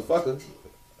me motherfucker,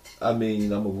 I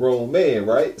mean, I'm a grown man,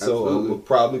 right? Absolutely. So I will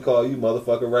probably call you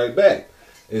motherfucker right back.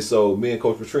 And so me and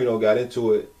Coach Petrino got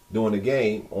into it during the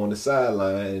game on the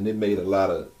sideline, and it made a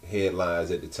lot of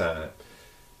headlines at the time.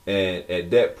 And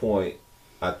at that point,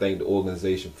 I think the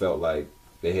organization felt like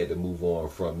they had to move on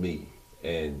from me.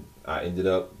 And I ended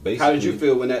up basically... How did you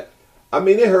feel when that... I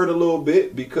mean, it hurt a little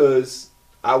bit because...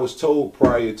 I was told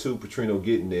prior to Petrino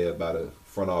getting there by the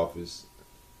front office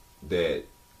that,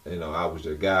 I was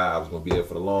their guy. I was going to be there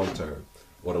for the long term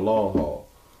or the long haul.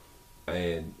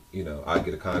 And, I'd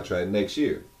get a contract next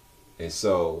year. And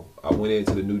so I went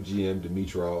into the new GM,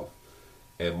 Dimitrov,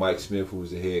 and Mike Smith, who was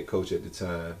the head coach at the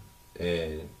time.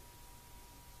 And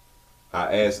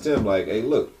I asked him, like, hey,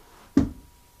 look,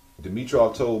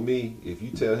 Dimitrov told me if you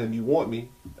tell him you want me,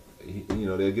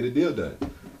 they'll get a deal done.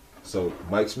 So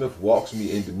Mike Smith walks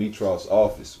me in Dimitrov's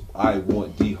office. I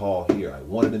want D Hall here. I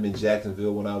wanted him in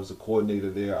Jacksonville when I was a coordinator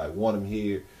there. I want him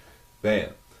here. Bam.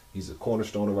 He's a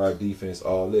cornerstone of our defense,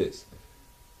 all this.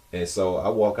 And so I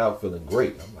walk out feeling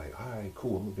great. I'm like, all right,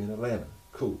 cool. I'm going to be in Atlanta.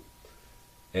 Cool.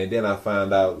 And then I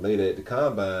find out later at the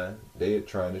Combine, they're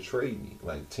trying to trade me.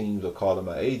 Like teams are calling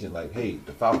my agent like, hey,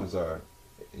 the Falcons are,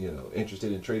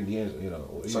 interested in trading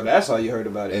Deangelo. So that's how you heard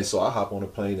about it. And so I hop on a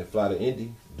plane and fly to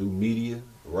Indy, do media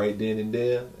right then and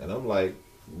there. And I'm like,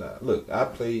 nah, look, I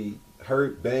played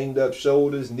hurt, banged up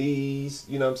shoulders, knees,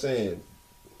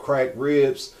 cracked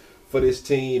ribs for this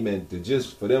team, and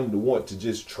for them to want to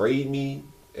just trade me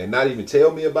and not even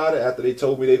tell me about it after they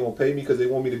told me they're going to pay me because they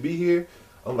want me to be here.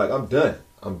 I'm like, I'm done.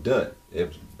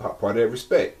 It's part of that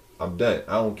respect. I'm done.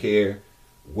 I don't care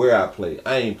where I play.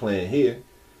 I ain't playing here.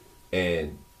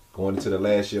 And going into the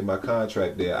last year of my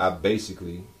contract there,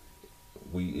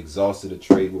 we exhausted a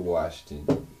trade with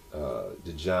Washington,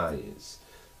 the Giants,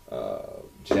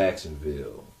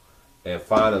 Jacksonville, and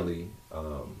finally,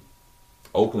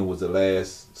 Oakland was the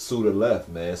last suitor left,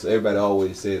 man. So everybody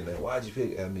always said, man, why'd you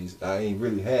pick? I mean, I ain't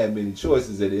really had many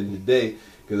choices at the end of the day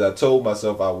because I told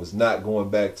myself I was not going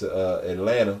back to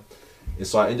Atlanta. And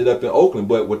so I ended up in Oakland,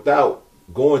 but without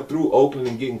going through Oakland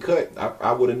and getting cut,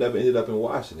 I would have never ended up in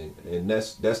Washington. And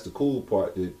that's the cool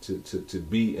part, to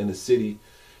be in a city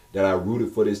that I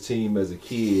rooted for this team as a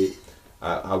kid.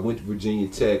 I went to Virginia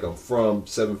Tech. I'm from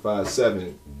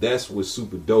 757. That's what's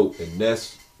super dope, and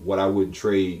that's what I wouldn't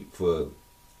trade for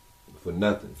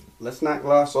nothing. Let's not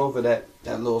gloss over that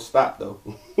little stop though.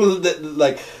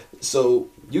 So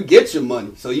you get your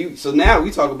money. So now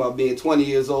we talk about being 20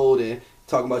 years old and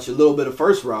talking about your little bit of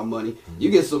first round money. Mm-hmm. You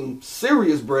get some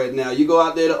serious bread now. You go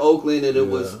out there to Oakland and it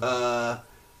was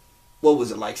what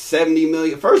was it, like 70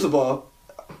 million? First of all,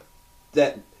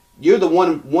 that you're the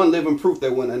one living proof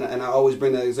that when, and I always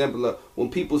bring that example up, when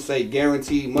people say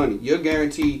guaranteed money, you're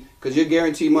guaranteed, because your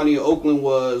guaranteed money in Oakland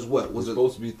was what? Was it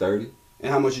supposed to be 30?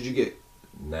 And how much did you get?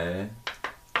 9.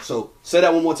 So say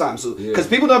that one more time. So because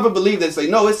people never believe that, say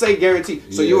no, it say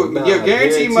guaranteed. So your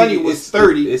guaranteed money was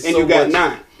 30 and you got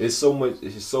 9. It's so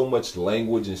much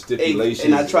language and stipulations.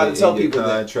 And I try to tell people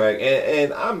contract,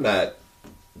 and I'm not.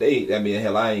 I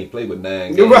ain't played with 9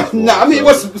 games. You're right. It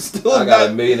was still I got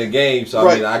 $1 million a game, so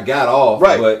right. I got off.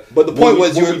 Right. But the point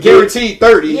was you were guaranteed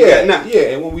 30. Yeah,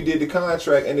 and when we did the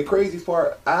contract, and the crazy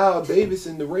part, Al Davis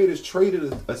and the Raiders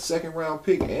traded a second round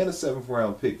pick and a 7th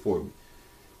round pick for me.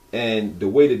 And the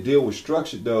way the deal was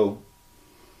structured, though,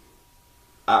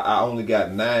 I only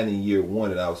got 9 in year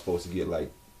 1, and I was supposed to get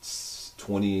like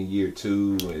 20 in year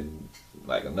 2, and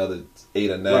like another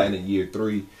 8 or 9 in year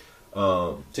 3.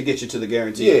 To get you to the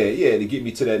guarantee. Yeah, to get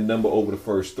me to that number over the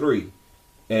first 3.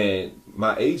 And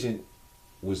my agent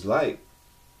was like,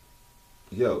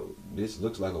 yo, this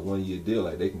looks like a 1-year deal.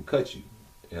 Like, they can cut you.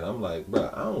 And I'm like, bro,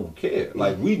 I don't care.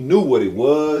 Like, we knew what it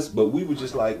was, but we were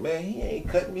just like, man, he ain't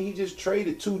cutting me. He just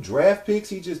traded 2 draft picks.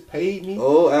 He just paid me.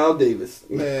 Oh, Al Davis.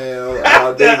 Man,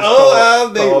 Al Davis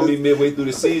called me midway through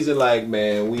the season like,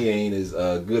 man, we ain't as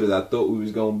good as I thought we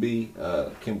was going to be.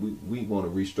 Can we want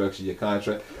to restructure your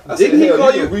contract? I said,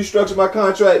 hell, you can restructure my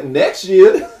contract next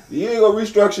year. You ain't going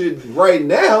to restructure it right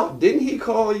now. Didn't he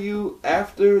call you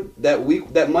after that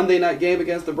week, that Monday night game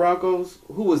against the Broncos?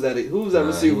 Who was that? Who was that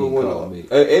receiver who went off?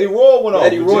 Eddie Royal went off.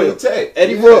 Eddie Royal.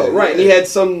 Eddie Royal, right. And he had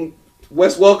some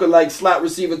Wes Welker like slot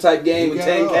receiver type game with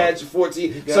 10 catches,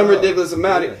 14, some ridiculous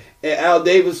amount. Yeah. And Al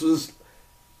Davis was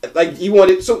like, he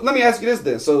wanted. So let me ask you this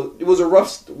then. So it was a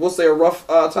rough, we'll say a rough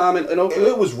time in Oakland?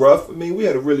 It was rough. I mean, we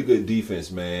had a really good defense,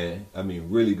 man. I mean,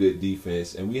 really good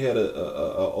defense. And we had a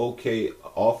okay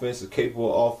offense, a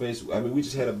capable offense. I mean, we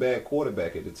just had a bad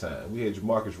quarterback at the time. We had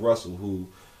Jamarcus Russell, who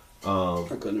I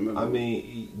couldn't remember. I mean,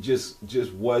 he just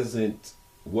wasn't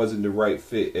the right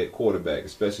fit at quarterback,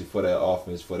 especially for that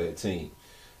offense, for that team.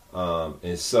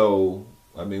 And so,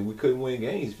 I mean, we couldn't win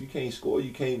games. If you can't score,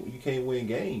 you can't win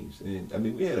games. And I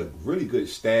mean, we had a really good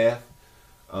staff.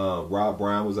 Rob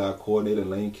Brown was our coordinator.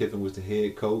 Lane Kiffin was the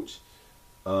head coach.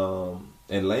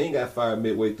 And Lane got fired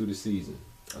midway through the season.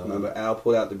 Remember, Al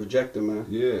pulled out the projector, man.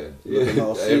 Yeah.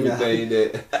 Everything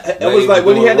that it was like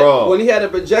when he had a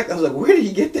projector, I was like, where did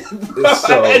he get that from?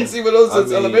 So, I hadn't seen one of those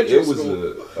since elementary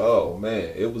school.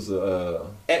 It was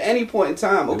at any point in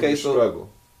time. Okay, so struggle.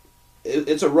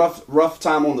 It's a rough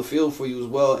time on the field for you as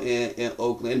well in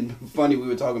Oakland. Funny, we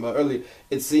were talking about earlier.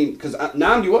 It seemed because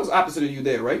Nnamdi was opposite of you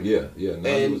there, right? Yeah.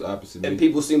 Nnamdi was opposite. And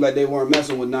people seemed like they weren't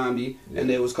messing with Nnamdi, and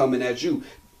they was coming at you.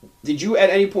 Did you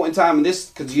at any point in time in this,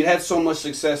 because you had so much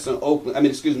success in Oakland,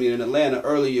 in Atlanta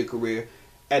early in your career,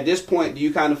 at this point, do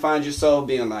you kind of find yourself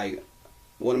being like,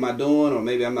 what am I doing? Or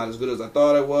maybe I'm not as good as I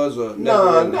thought I was? Or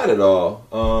no, not at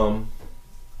all.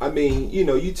 I mean,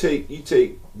 you take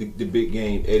the big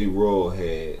game Eddie Royal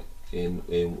had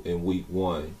in week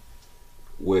 1,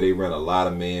 where they ran a lot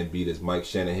of man beaters. Mike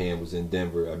Shanahan was in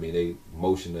Denver. I mean, they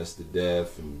motioned us to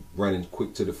death and running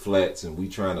quick to the flats, and we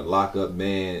trying to lock up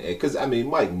man. Because, I mean,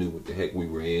 Mike knew what the heck we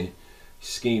were in. He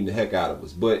schemed the heck out of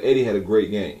us. But Eddie had a great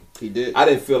game. He did. I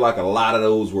didn't feel like a lot of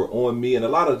those were on me, and a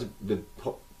lot of the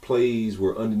plays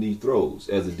were underneath throws.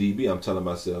 As a DB, I'm telling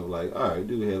myself, like, all right,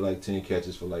 dude had like 10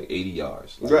 catches for like 80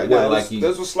 yards. Like, right. Now, like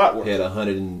this was slot work. Had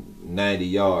 190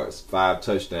 yards, 5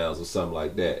 touchdowns or something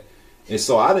like that. And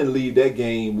so I didn't leave that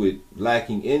game with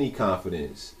lacking any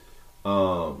confidence.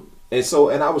 And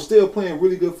I was still playing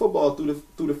really good football through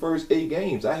the first 8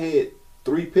 games. I had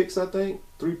 3 picks, I think.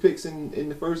 3 picks in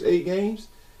the first 8 games.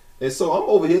 And so I'm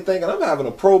over here thinking I'm having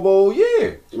a Pro Bowl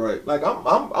year. Right. Like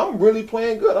I'm really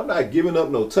playing good. I'm not giving up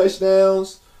no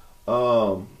touchdowns.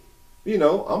 I'm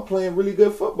playing really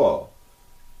good football.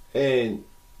 And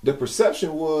the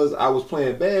perception was I was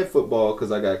playing bad football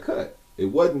because I got cut. It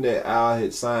wasn't that Al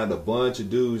had signed a bunch of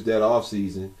dudes that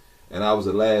offseason and I was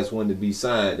the last one to be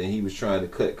signed and he was trying to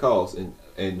cut costs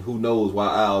and who knows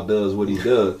why Al does what he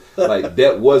does. Like,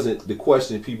 that wasn't the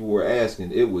question people were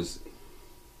asking. It was,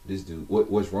 this dude,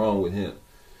 what's wrong with him?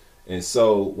 And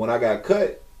so when I got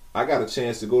cut, I got a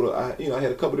chance to go to, I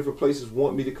had a couple different places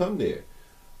want me to come there.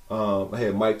 I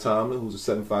had Mike Tomlin, who's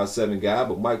a 7.57 guy,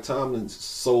 but Mike Tomlin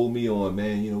sold me on,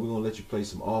 man, we're going to let you play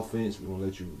some offense. We're going to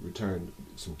let you return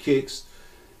some kicks.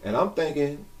 And I'm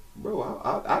thinking, bro,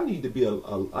 I need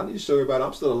to I need to show everybody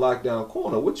I'm still a lockdown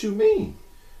corner. What you mean?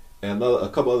 And a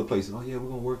couple other places, oh yeah, we're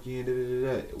going to work you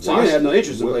in. So you had no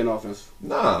interest in playing offense?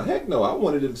 Nah, heck no. I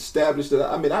wanted to establish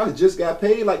that. I mean, I just got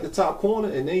paid like the top corner,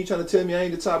 and then you trying to tell me I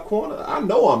ain't the top corner? I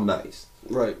know I'm nice.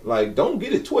 Right. Like, don't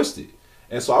get it twisted.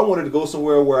 And so I wanted to go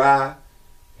somewhere where I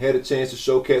had a chance to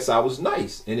showcase I was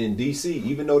nice. And in D.C.,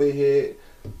 even though they had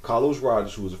Carlos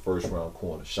Rogers, who was a first-round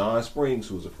corner, Sean Springs,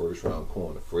 who was a first-round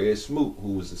corner, Fred Smoot,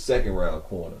 who was a second-round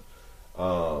corner.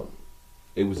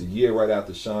 It was a year right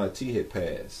after Sean T had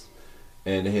passed.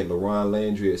 And they had LaRon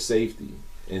Landry at safety.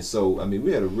 And so, I mean,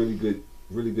 we had a really good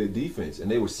defense.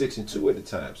 And they were 6-2 at the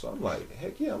time. So I'm like,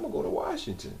 heck yeah, I'm going to go to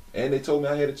Washington. And they told me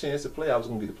I had a chance to play. I was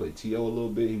going to get to play T.O. a little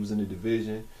bit. He was in the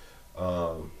division.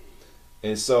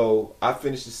 And so I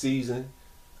finished the season.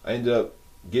 I ended up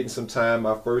getting some time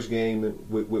my first game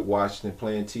with Washington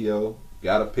playing T.O.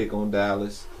 Got a pick on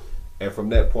Dallas. And from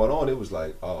that point on, it was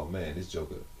like, oh, man, this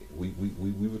joker,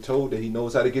 we were told that he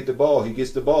knows how to get the ball. He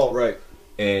gets the ball. Right.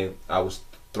 And I was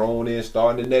thrown in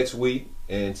starting the next week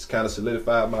and kind of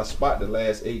solidified my spot the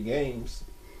last 8 games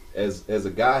as a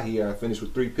guy here. I finished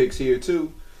with 3 picks here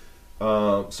too.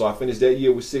 So I finished that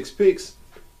year with 6 picks.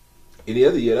 Any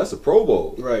other year, that's a Pro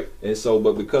Bowl. Right. And so,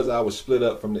 but because I was split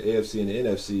up from the AFC and the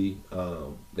NFC,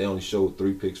 they only showed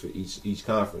 3 picks for each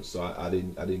conference. So I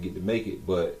didn't get to make it.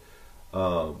 But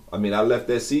I mean, I left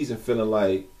that season feeling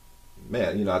like,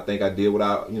 man, I think I did what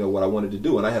I wanted to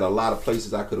do, and I had a lot of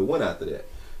places I could have went after that.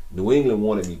 New England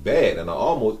wanted me bad, and I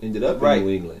almost ended up in New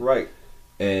England. Right.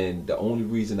 And the only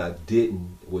reason I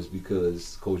didn't was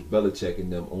because Coach Belichick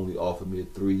and them only offered me a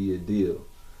 3-year deal,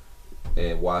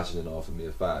 and Washington offered me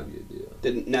a 5-year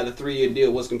deal. Now the 3-year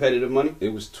deal was competitive money?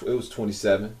 It was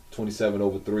 27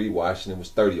 over 3. Washington was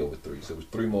 30 over 3, so it was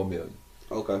 $3 more million.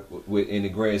 Okay. In the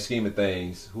grand scheme of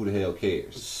things, who the hell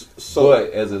cares? So,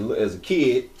 but as a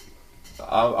kid,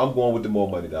 I'm going with the more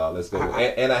money, dog. Let's go.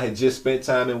 And I had just spent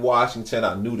time in Washington.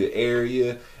 I knew the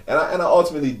area, and I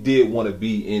ultimately did want to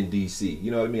be in D.C. You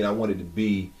know what I mean? I wanted to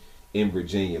be in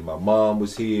Virginia. My mom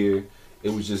was here. It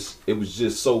was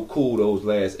just so cool those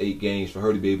last 8 games for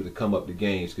her to be able to come up to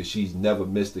games because she's never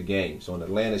missed a game. So in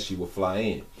Atlanta, she would fly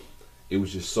in. It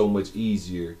was just so much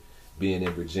easier being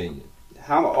in Virginia.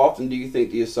 How often do you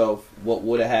think to yourself what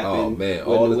would have happened? Oh man,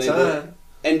 all the time.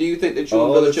 And do you think that you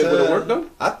and Belichick would have worked though?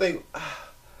 I think.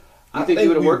 You think you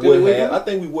would have worked in the I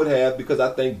think we would have because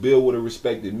I think Bill would have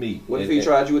respected me. What if he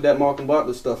tried you with that Malcolm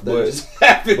Barkley stuff that just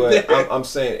happened? But I'm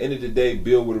saying, end of the day,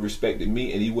 Bill would have respected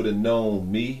me, and he would have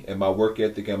known me and my work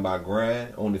ethic and my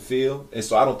grind on the field. And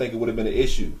so I don't think it would have been an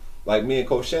issue. Like me and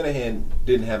Coach Shanahan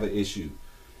didn't have an issue,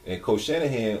 and Coach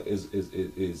Shanahan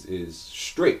is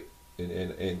strict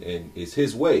and it's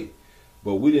his way.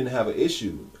 But we didn't have an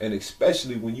issue, and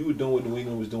especially when you were doing what New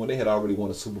England was doing, they had already won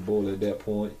a Super Bowl at that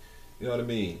point. You know what I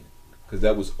mean? Because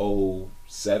that was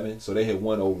 07, so they had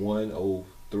won 01,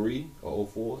 03, or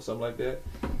 04, something like that.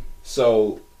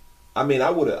 So, I mean, I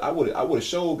would have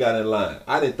sure got in line.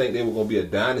 I didn't think they were gonna be a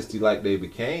dynasty like they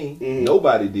became. Mm-hmm.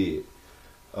 Nobody did.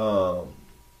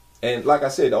 And like I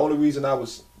said, the only reason I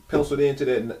was penciled into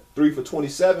that 3 for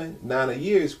 27, 9 a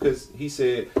year is because he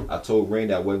said I told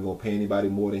Randy I wasn't gonna pay anybody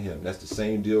more than him. That's the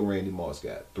same deal Randy Moss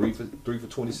got. 3 for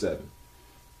 27.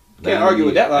 Can't argue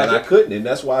with that logic. And I couldn't, and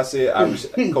that's why I said,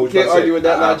 Coach, can't argue with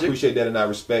that logic. I appreciate that, and I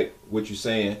respect what you're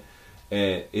saying.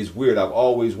 And it's weird. I've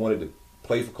always wanted to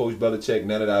play for Coach Belichick.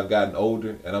 Now that I've gotten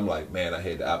older, and I'm like, man, I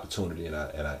had the opportunity, and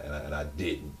I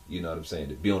didn't. You know what I'm saying?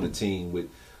 To be on the team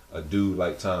with a dude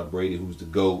like Tom Brady, who's the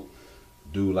GOAT,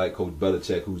 dude like Coach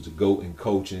Belichick, who's the GOAT in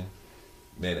coaching,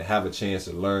 man, to have a chance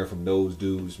to learn from those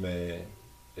dudes, man,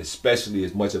 especially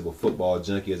as much of a football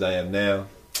junkie as I am now.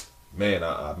 Man,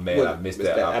 I missed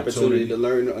that opportunity to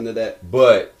learn under that.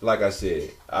 But like I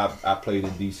said, I played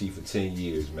in DC for 10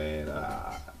 years, man.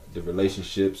 The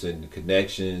relationships and the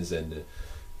connections and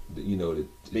the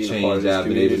change I've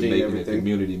been able to make in the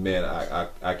community, man.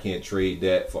 I can't trade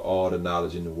that for all the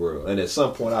knowledge in the world. And at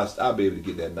some point, I'll be able to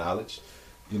get that knowledge.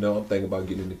 I'm thinking about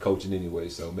getting into coaching anyway,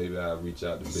 so maybe I'll reach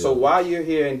out to Bill. So while you're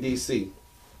here in DC,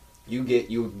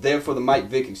 you're there for the Mike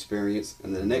Vick experience,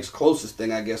 and the next closest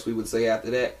thing I guess we would say after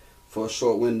that, for a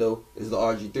short window, is the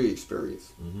RG3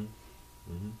 experience. Mm-hmm.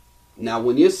 Mm-hmm. Now,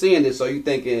 when you're seeing this, are you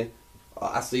thinking,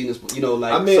 I seen this,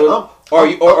 like, I mean, so, are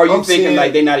you thinking seeing,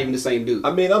 like they're not even the same dude?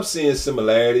 I mean, I'm seeing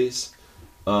similarities.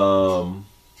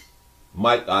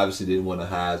 Mike obviously didn't win a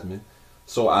Heisman,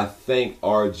 so I think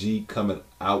RG coming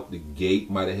out the gate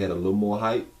might have had a little more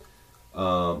hype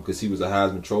because he was a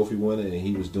Heisman Trophy winner and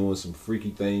he was doing some freaky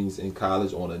things in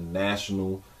college on a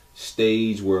national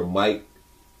stage where Mike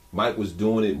was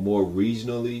doing it more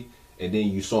regionally, and then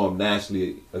you saw him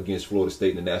nationally against Florida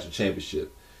State in the national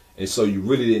championship. And so you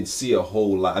really didn't see a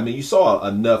whole lot. I mean, you saw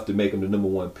enough to make him the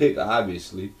 #1 pick,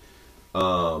 obviously.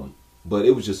 But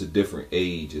it was just a different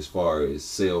age as far as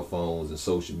cell phones and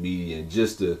social media and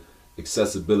just the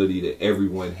accessibility that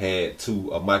everyone had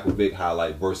to a Michael Vick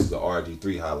highlight versus a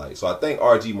RG3 highlight. So I think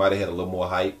RG might have had a little more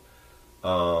hype.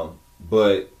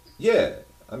 But, yeah,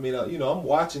 I mean, I'm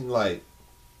watching like,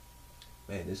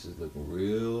 man, this is looking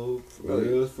real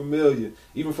familiar.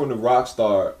 Even from the rock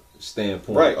star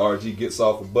standpoint, right. RG gets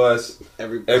off a bus,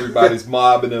 everybody's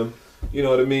mobbing him, you know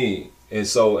what I mean? And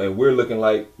we're looking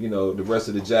like, the rest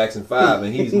of the Jackson 5,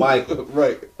 and he's Michael.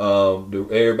 Right.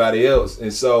 Everybody else.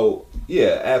 And so,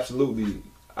 yeah, absolutely,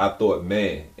 I thought,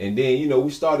 man. And then,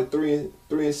 we started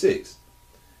 3-6.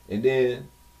 And then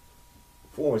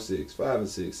 4-6,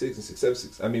 5-6, 6-6,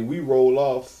 7-6. I mean, we rolled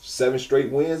off 7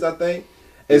 straight wins, I think.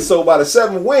 And so by the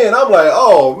 7th win, I'm like,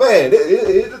 oh man,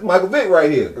 it's Michael Vick right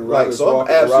here. Like, so I'm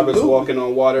absolutely Robert's walking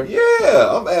on water. Yeah,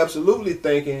 I'm absolutely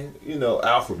thinking,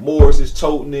 Alfred Morris is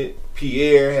toting it.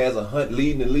 Pierre has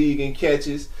leading the league in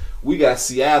catches. We got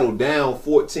Seattle down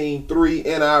 14-3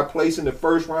 in our place in the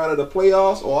first round of the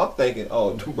playoffs. Oh, I'm thinking,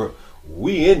 bro,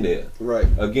 we in there. Right.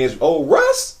 Against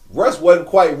Russ. Russ wasn't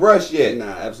quite Russ yet. Nah,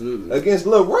 absolutely. Against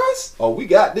Lil Russ. Oh, we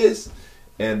got this.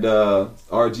 And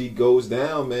RG goes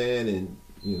down, man, and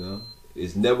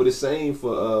it's never the same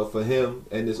for him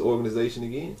and this organization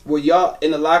again. Well, y'all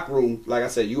in the locker room, like I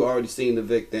said, you already seen the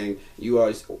Vic thing.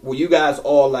 Were you guys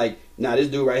all like, nah, this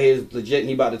dude right here is legit and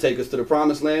he about to take us to the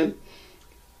promised land?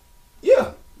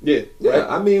 Yeah. Yeah. Right?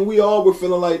 I mean, we all were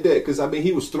feeling like that because,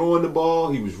 he was throwing the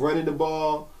ball. He was running the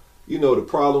ball. The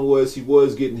problem was he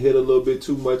was getting hit a little bit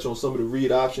too much on some of the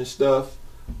read option stuff.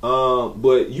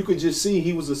 But you could just see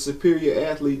he was a superior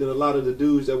athlete than a lot of the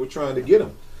dudes that were trying to get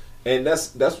him. And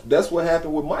that's what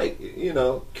happened with Mike.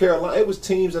 Carolina, it was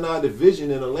teams in our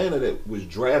division in Atlanta that was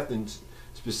drafting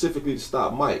specifically to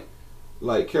stop Mike.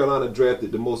 Like Carolina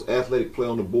drafted the most athletic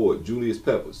player on the board, Julius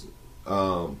Peppers.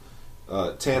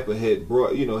 Tampa had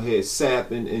brought, had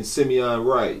Sapp and Simeon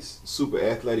Rice, super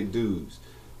athletic dudes.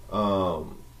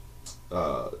 You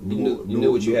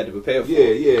knew what you had to prepare for.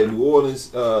 Yeah. New Orleans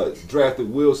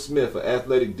drafted Will Smith, an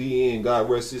athletic DN. God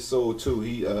rest his soul too.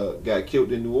 He got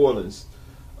killed in New Orleans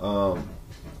a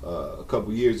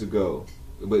couple years ago,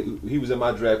 but he was in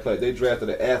my draft class. They drafted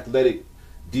an athletic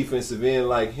defensive end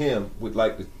like him with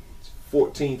like the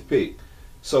 14th pick.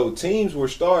 So teams were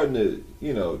starting to,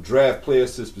 draft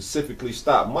players to specifically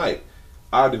stop Mike.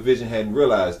 Our division hadn't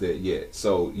realized that yet.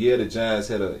 So yeah, the Giants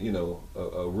had a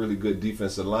really good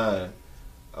defensive line,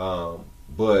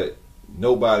 but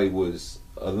nobody was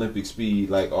Olympic speed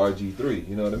like RG3.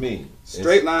 You know what I mean?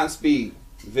 Straight line speed,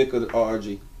 Vic or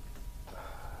RG?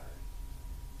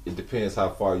 It depends how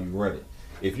far you run it.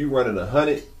 If you running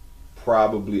 100,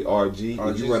 probably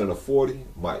RG. If you running a 40,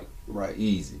 Mike. Right.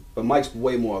 Easy. But Mike's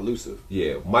way more elusive.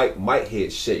 Yeah, Mike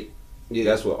had shake. Yeah.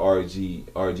 That's what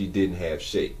RG didn't have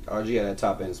shake. RG had that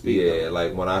top end speed. Yeah, though.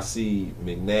 Like when I see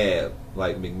McNabb,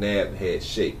 McNabb had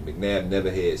shake. McNabb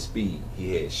never had speed.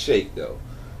 He had shake though.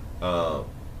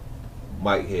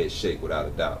 Mike had shake without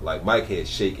a doubt. Like Mike had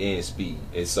shake and speed,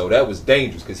 and so that was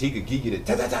dangerous because he could give you the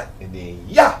ta-ta-ta and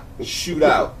then shoot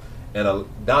out, and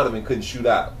Donovan couldn't shoot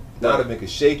out. Donovan could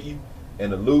shake you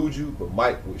and elude you, but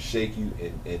Mike would shake you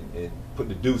and put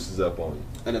the deuces up on you.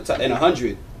 And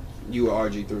 100, you were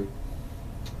RG3.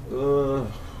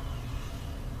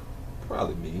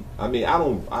 Probably me. I mean,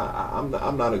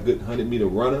 I'm not a good 100-meter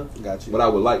runner. Got you. But I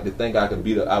would like to think I could have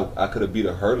beat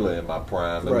a hurdler in my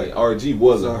prime. I right. mean, RG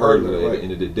was a hurdler right. at the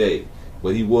end of the day,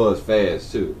 but he was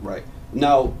fast too. Right.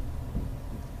 Now,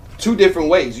 two different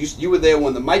ways. You were there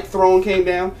when the Mike throne came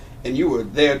down, and you were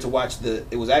there to watch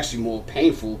it was actually more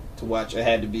painful to watch. It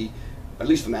had to be, at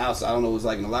least from the outside, I don't know what it was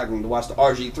like in the locker room, to watch the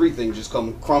RG3 thing just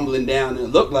come crumbling down. And it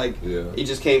looked like it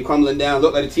just came crumbling down. It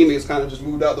looked like the teammates kind of just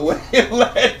moved out the way and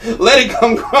let it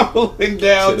come crumbling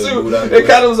down, too. It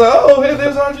kind of was like, oh, hey,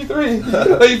 there's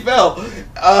RG3. He fell.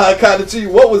 Kind of to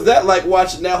you. What was that like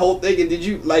watching that whole thing? And did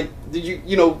you,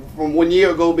 from 1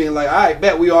 year ago being like, all right,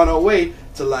 bet we on our way,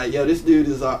 to like, yo, this dude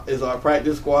is our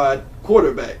practice squad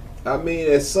quarterback? I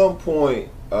mean, at some point,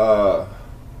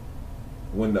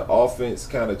 when the offense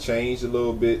kind of changed a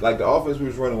little bit, like the offense we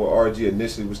was running with RG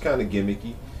initially was kind of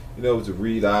gimmicky. It was a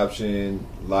read option,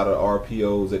 a lot of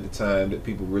RPOs at the time that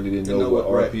people really didn't know what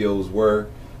RPOs were,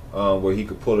 where he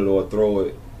could pull it or throw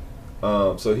it.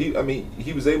 So he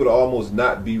was able to almost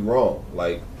not be wrong.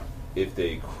 Like if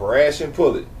they crash and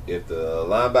pull it, if the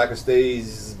linebacker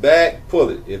stays back, pull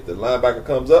it. If the linebacker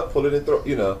comes up, pull it and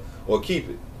throw, or keep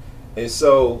it. And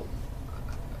so,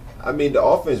 I mean, the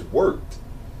offense worked.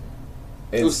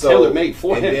 And it was tailor-made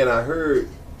for him. And then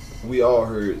we all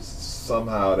heard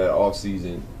somehow that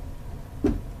offseason,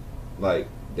 like,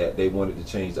 that they wanted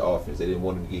to change the offense. They didn't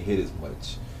want him to get hit as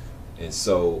much. And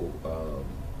so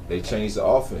they changed the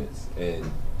offense. And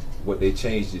what they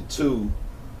changed it to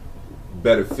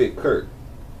better fit Kirk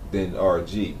than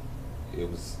RG. It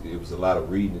was a lot of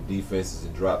reading the defenses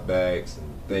and drop backs and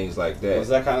things like that. Was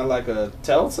that kind of like a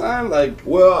tell sign?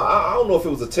 Well, I don't know if it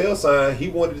was a tell sign. He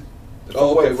wanted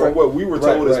from what we were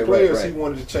told as players, he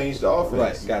wanted to change the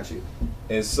offense. Right, got you.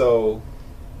 And so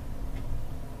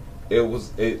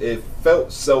it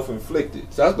felt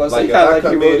self-inflicted. So I was about to say, like I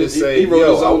come in and say,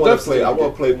 yo, I want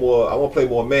to play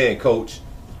more man, coach.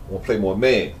 I want to play more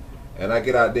man. And I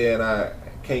get out there and I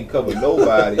can't cover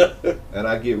nobody and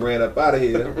I get ran up out of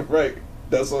here. Right.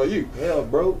 That's on you. Hell,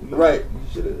 bro. Right. You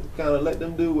should have kind of let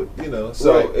them do what, you know.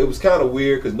 So it was kind of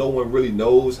weird because no one really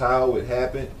knows how it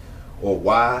happened or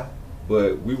why.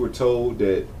 But we were told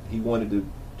that he wanted to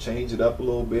change it up a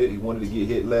little bit. He wanted to get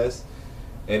hit less.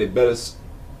 And it better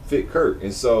fit Kirk.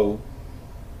 And so,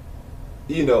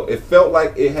 you know, it felt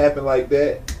like it happened like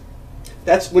that.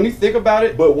 That's when you think about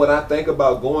it. But when I think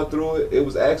about going through it, it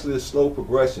was actually a slow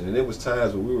progression. And there was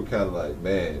times where we were kind of like,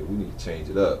 man, we need to change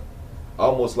it up.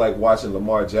 Almost like watching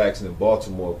Lamar Jackson in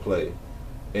Baltimore play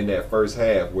in that first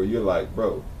half where you're like,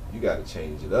 bro, you got to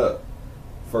change it up.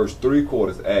 First 3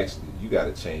 quarters, actually, you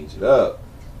got to change it up.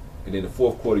 And then the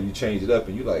fourth quarter, you change it up,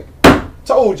 and you're like,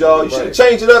 told y'all, you should have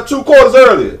changed it up 2 quarters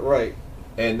earlier. Right.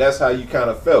 And that's how you kind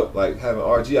of felt. Like having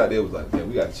RG out there was like, man,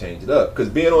 we got to change it up. Because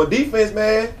being on defense,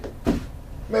 man,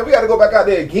 we got to go back out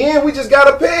there again. We just got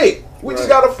to pick. We just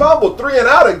got to fumble 3 and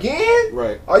out again.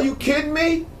 Right. Are you kidding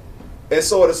me? And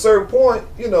so at a certain point,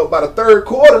 you know, by the third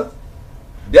quarter,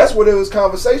 that's where there was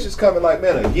conversations coming like,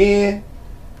 man, again.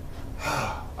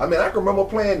 I mean, I can remember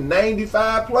playing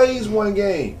 95 plays one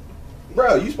game.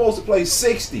 Bro, you supposed to play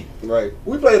 60. Right.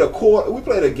 We played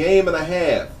a game and a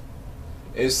half.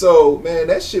 And so, man,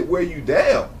 that shit wear you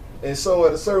down. And so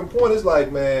at a certain point, it's like,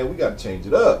 man, we got to change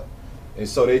it up. And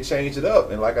so they changed it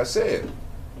up. And like I said,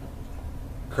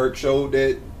 Kirk showed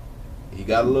that he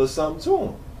got a little something to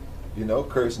him. You know,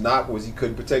 Kirk's knock was he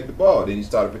couldn't protect the ball. Then he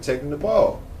started protecting the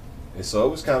ball. And so it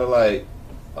was kind of like,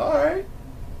 all right.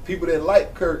 People didn't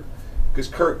like Kirk because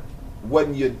Kirk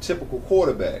wasn't your typical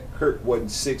quarterback. Kirk wasn't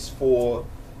 6'4",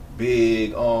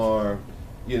 big arm,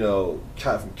 you know,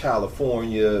 from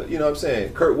California. You know what I'm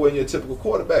saying? Kirk wasn't your typical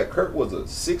quarterback. Kirk was a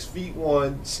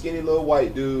 6'1", skinny little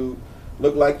white dude.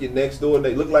 Looked like your next door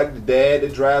neighbor. Looked like the dad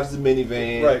that drives the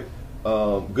minivan. Right.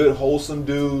 Good, wholesome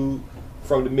dude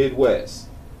from the Midwest.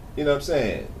 You know what I'm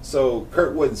saying? So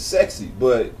Kirk wasn't sexy,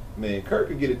 but man, Kirk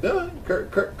could get it done.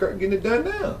 Kirk getting it done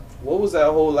now. What was that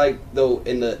whole like though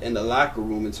in the locker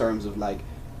room in terms of like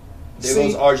there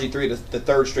goes RG3, the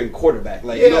third string quarterback.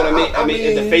 Like, you know what I mean? I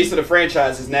mean, the face of the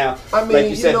franchise is now, like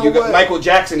you said, you got Michael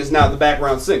Jackson is now the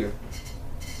background singer.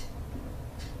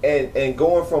 And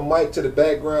going from Mike to the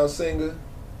background singer,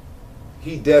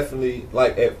 he definitely,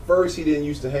 like, at first he didn't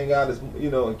used to hang out as,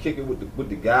 you know, and kick it with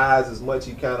the guys as much.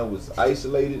 He kind of was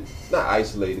isolated. Not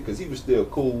isolated, because he was still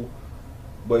cool.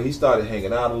 But he started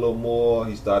hanging out a little more.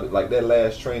 He started, like, that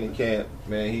last training camp,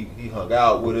 man, he hung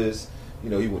out with us.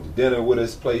 You know, he went to dinner with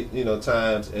us,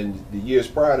 times. And the years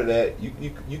prior to that,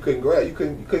 you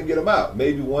couldn't get him out.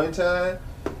 Maybe one time.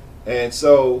 And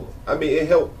so, I mean, it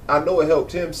helped. I know it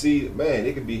helped him see, man,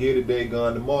 it could be here today,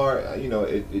 gone tomorrow. You know,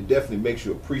 it definitely makes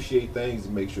you appreciate things.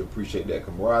 It makes you appreciate that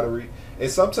camaraderie.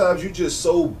 And sometimes you're just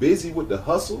so busy with the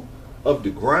hustle of the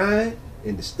grind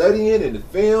and the studying and the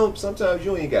film. Sometimes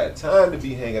you ain't got time to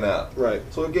be hanging out. Right.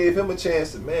 So it gave him a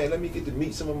chance to, man, let me get to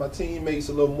meet some of my teammates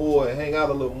a little more and hang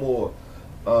out a little more.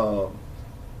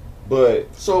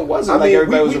 But so it wasn't like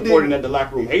everybody was reporting that the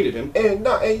locker room hated him.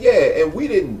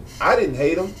 I didn't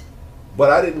hate him. But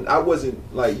I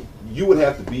wasn't like, you would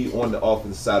have to be on the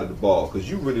offensive side of the ball because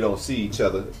you really don't see each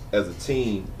other as a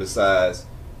team besides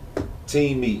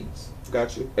team meetings.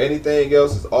 Got you. Anything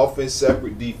else is offense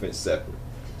separate, defense separate.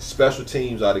 Special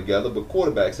teams are together, but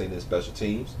quarterbacks ain't in special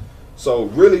teams. So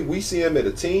really, we see them at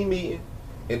a team meeting,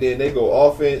 and then they go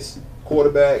offense,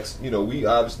 quarterbacks. You know, we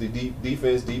obviously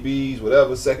defense, DBs,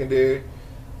 whatever, secondary.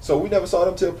 So we never saw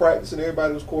them till practice, and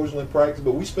everybody was cordial in practice.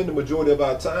 But we spend the majority of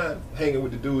our time hanging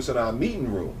with the dudes in our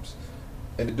meeting rooms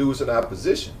and the dudes in our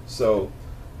position. So,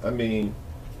 I mean,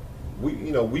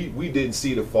 we didn't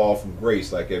see the fall from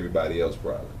grace like everybody else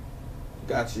probably.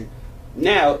 Got you.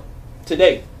 Now, to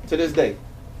this day,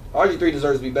 RG3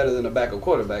 deserves to be better than a backup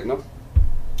quarterback, no?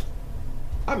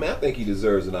 I mean, I think he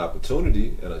deserves an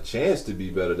opportunity and a chance to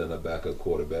be better than a backup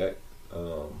quarterback.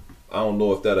 I don't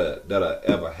know if that'll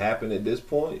ever happen at this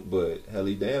point, but hell,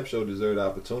 he damn sure deserved the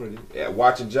opportunity. Yeah,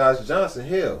 watching Josh Johnson,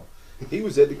 hell, he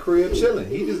was at the crib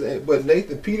chilling. But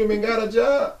Nathan Peterman got a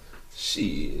job.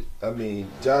 Shit, I mean,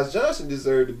 Josh Johnson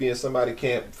deserved to be in somebody's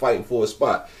camp fighting for a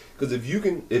spot. Because if you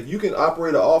can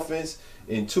operate an offense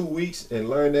in 2 weeks and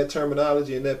learn that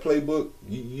terminology and that playbook,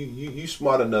 you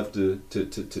smart enough to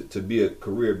be a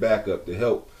career backup to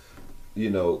help, you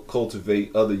know,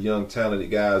 cultivate other young talented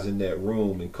guys in that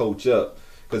room and coach up.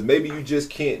 Because maybe you just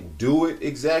can't do it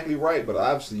exactly right, but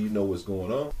obviously you know what's going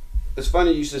on. It's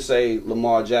funny you should say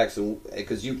Lamar Jackson,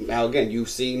 because you've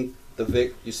seen the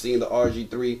Vic, you've seen the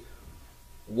RG3.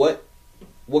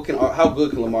 How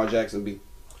good can Lamar Jackson be?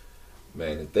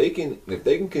 Man, if they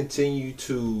can continue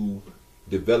to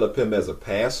develop him as a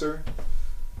passer,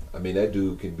 I mean, that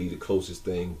dude can be the closest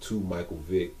thing to Michael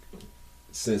Vick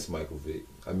since Michael Vick.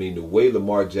 I mean, the way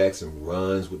Lamar Jackson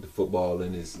runs with the football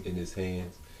in his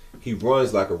hands, he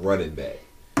runs like a running back.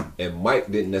 And Mike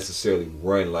didn't necessarily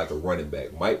run like a running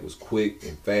back. Mike was quick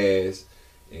and fast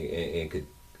and could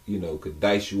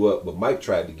dice you up, but Mike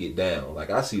tried to get down. Like,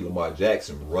 I see Lamar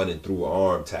Jackson running through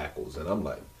arm tackles, and I'm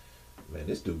like, man,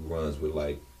 this dude runs with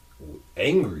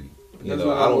angry. I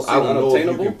don't know if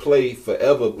you can play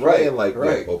forever playing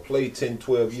that, or play 10,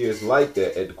 12 years like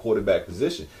that at the quarterback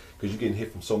position, because you're getting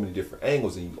hit from so many different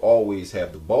angles, and you always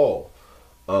have the ball.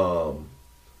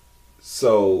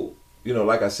 So,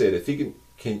 like I said, if they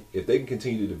can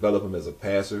continue to develop him as a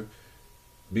passer,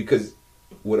 because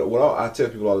I tell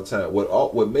people all the time,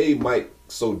 what made Mike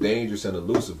so dangerous and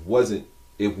elusive wasn't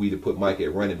if we'd have put Mike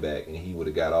at running back and he would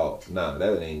have got off. Nah,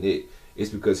 that ain't it. It's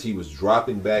because he was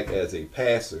dropping back as a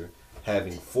passer,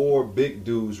 having 4 big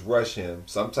dudes rush him,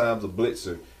 sometimes a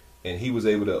blitzer, and he was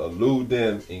able to elude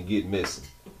them and get missing.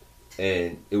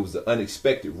 And it was the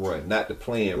unexpected run, not the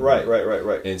planned run.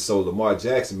 Right. And so Lamar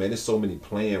Jackson, man, there's so many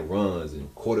planned runs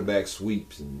and quarterback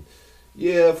sweeps. And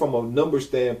yeah, from a number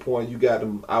standpoint, you got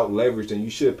them out leveraged and you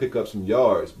should pick up some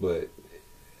yards. But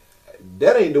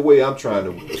that ain't the way I'm trying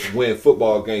to win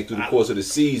football games through the course of the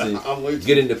season.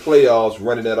 Get into playoffs,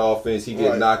 running that offense, he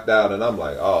get knocked out, and I'm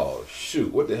like, oh,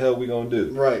 shoot, what the hell we going to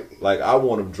do? Right. Like, I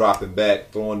want him dropping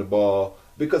back, throwing the ball,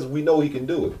 because we know he can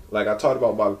do it. Like I talked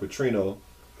about Bobby Petrino.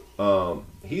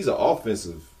 He's an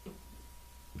offensive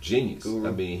genius. Guru.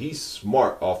 I mean, he's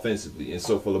smart offensively. And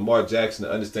so for Lamar Jackson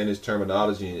to understand his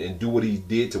terminology and do what he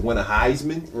did to win a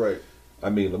Heisman, right? I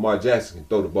mean, Lamar Jackson can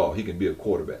throw the ball. He can be a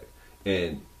quarterback.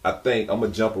 And I think, I'm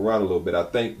going to jump around a little bit. I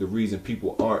think the reason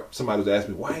people aren't, somebody was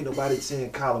asking me, why ain't nobody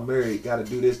saying Kyler Murray got to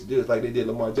do this like they did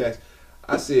Lamar Jackson?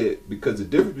 I said, because the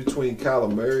difference between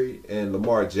Kyler Murray and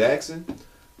Lamar Jackson,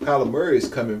 Kyler Murray is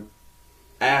coming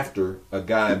after a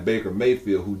guy in Baker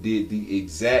Mayfield who did the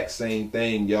exact same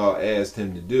thing y'all asked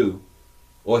him to do,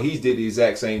 or he did the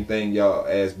exact same thing y'all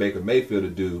asked Baker Mayfield to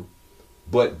do,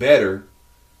 but better,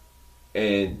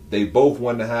 and they both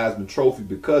won the Heisman Trophy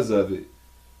because of it,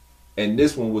 and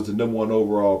this one was the #1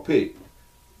 overall pick.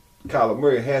 Kyler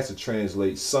Murray has to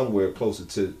translate somewhere closer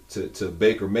to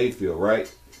Baker Mayfield,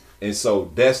 right? And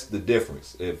so that's the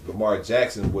difference. If Lamar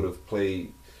Jackson would have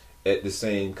played at the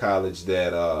same college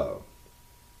that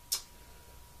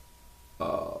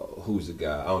who's the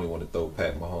guy? I don't even want to throw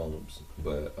Pat Mahomes,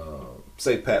 but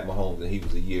say Pat Mahomes, and he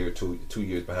was a year or 2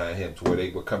 years behind him, to where they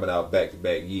were coming out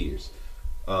back-to-back years,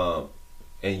 and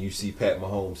you see Pat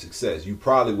Mahomes' success, you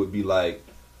probably would be like,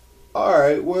 all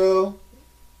right,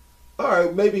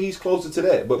 maybe he's closer to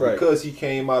that. But because he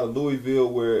came out of Louisville,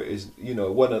 where it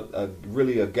wasn't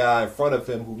really a guy in front of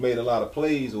him who made a lot of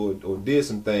plays or did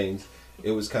some things,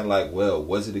 it was kind of like, well,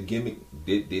 was it a gimmick?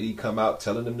 Did he come out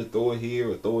telling them to throw it here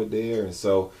or throw it there? And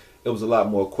so it was a lot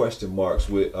more question marks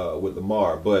with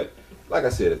Lamar. But like I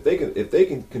said, if they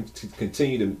can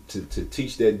continue to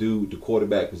teach that dude the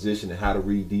quarterback position and how to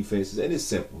read defenses, and it's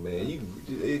simple, man.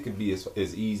 It can be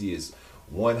as easy as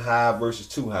 1 high versus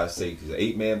 2 high safeties, an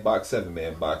 8-man box,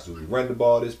 7-man box. Do we run the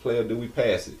ball this play or do we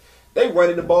pass it? They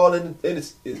running the ball and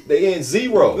they in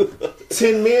 0.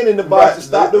 10 men in the box to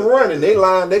stop the running.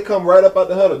 They come right up out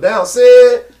the huddle. Down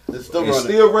said,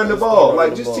 still run the ball.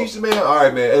 Like, just teach the man, all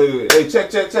right, man, hey, check.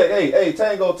 Hey,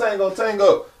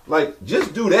 tango. Like,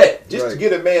 just do that. Just to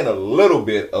get a man a little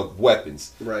bit of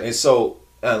weapons. Right. And so,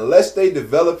 unless they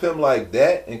develop him like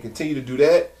that and continue to do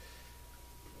that,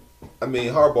 I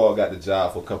mean, Harbaugh got the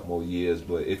job for a couple more years,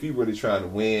 but if he really trying to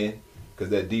win, because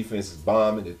that defense is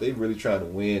bombing, if they really trying to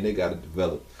win, they got to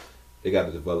develop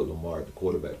Lamar at the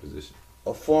quarterback position.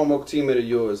 A former teammate of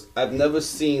yours, I've never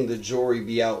seen the jury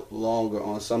be out longer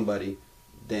on somebody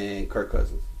than Kirk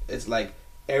Cousins. It's like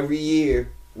every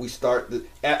year we start.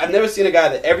 I've never seen a guy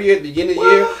that every year at the beginning of the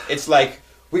year, it's like,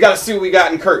 we got to see what we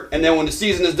got in Kirk. And then when the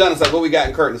season is done, it's like, what we got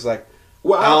in Kirk? And it's like,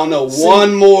 well, I don't know,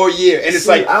 one more year. And it's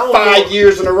like 5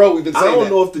 years in a row we've been saying that. I don't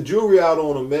know if the jury out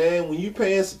on him, man. When you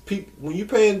paying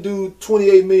dude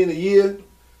 $28 million a year,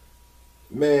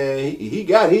 man, he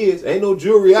got his. Ain't no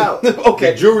jury out.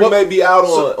 Okay. The jury may be out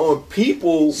on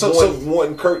people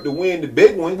wanting Kirk to win the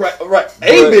big one. Right.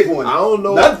 A big one. I don't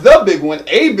know. Not the big one,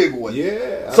 a big one.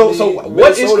 Yeah. So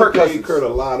what is Kirk Cousins? Paid Kirk a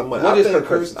lot of money. I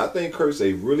think Kirk's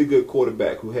a really good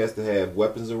quarterback who has to have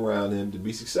weapons around him to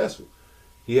be successful.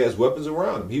 He has weapons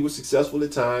around him. He was successful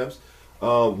at times.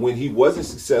 When he wasn't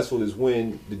successful is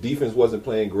when the defense wasn't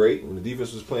playing great. When the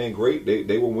defense was playing great,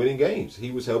 they were winning games. He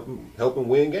was helping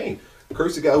win games.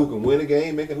 Kirk's a guy who can win a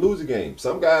game and can lose a game.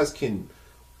 Some guys can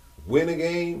win a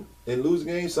game and lose a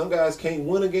game. Some guys can't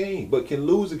win a game but can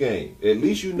lose a game. At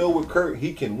least you know with Kirk,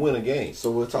 he can win a game. So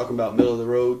we're talking about middle of the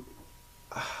road?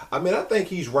 I mean, I think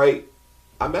he's right.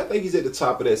 I mean, I think he's at the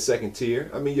top of that second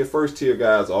tier. I mean, your first tier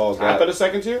guys all top of the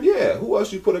second tier. Yeah, who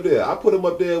else you put up there? I put him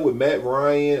up there with Matt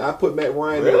Ryan. I put Matt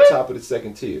Ryan at the top of the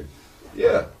second tier.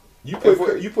 Yeah, you put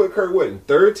Kurt what in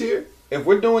third tier? If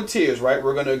we're doing tiers, right,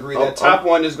 we're going to agree that top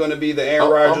one is going to be the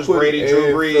Aaron Rodgers, Brady,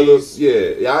 Drew Brees. Phillips,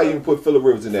 yeah, I even put Phillip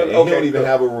Rivers in there. And he don't even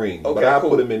have a ring, but I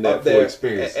put him in that for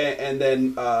experience. And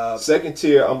then second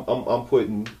tier, I'm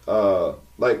putting I'm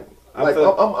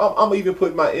even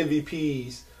putting my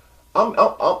MVPs. I'm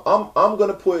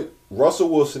gonna put Russell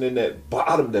Wilson in that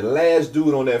bottom, the last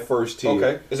dude on that first tier.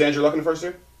 Okay, is Andrew Luck in the first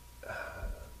tier?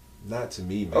 Not to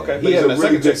me, man. Okay, he had a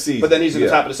really good season. But then he's in the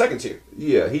top of the second tier.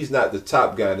 Yeah, he's not the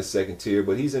top guy in the second tier,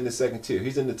 but he's in the second tier.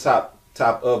 He's in the top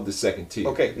of the second tier.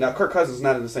 Okay, now Kirk Cousins is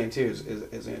not in the same tier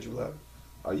as Andrew Luck.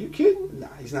 Are you kidding? Nah,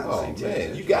 he's not in the same tier.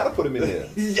 Man, you gotta put him in there.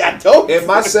 Yeah, I don't. In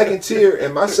my second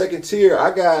tier,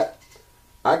 I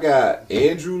got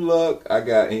Andrew Luck. I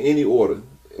got in any order.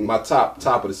 My top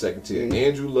of the second tier. Mm-hmm.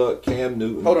 Andrew Luck, Cam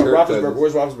Newton. Hold on, Roethlisberger.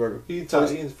 Where's Roethlisberger? He's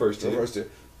in the first tier.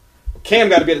 Cam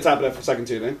got to be at the top of that second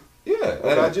tier then. Yeah,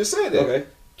 okay. And I just said that. Okay.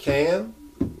 Cam,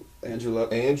 Andrew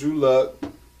Luck,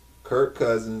 Kirk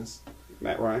Cousins,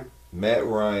 Matt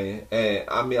Ryan, and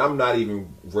I mean I'm not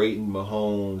even rating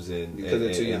Mahomes and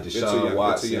Deshaun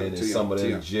Watson and some of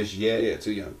them just yet. Yeah,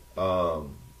 too young.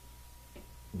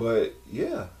 But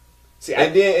yeah. See,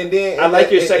 and then I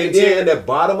like your second tier. And at the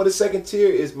bottom of the second tier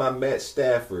is my Matt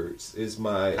Stafford's.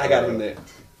 I got him there.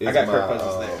 I got Kirk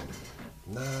Cousins there.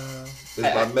 Nah, it's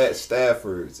my Matt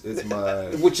Stafford's. It's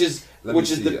my which is I'm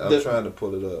trying to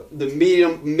pull it up. The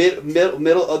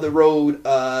middle of the road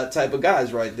type of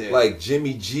guys right there. Like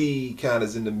Jimmy G kind of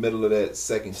is in the middle of that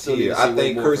second tier. I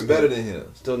think Kurt's better than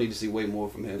him. Still need to see way more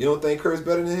from him. You don't think Kurt's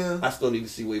better than him? I still need to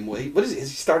see way more. What is it? Is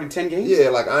he starting 10 games? Yeah,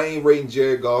 like I ain't rating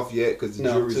Jared Goff yet because the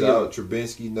jury's out.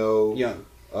 Trubinsky, no. Young.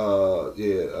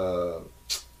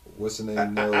 What's the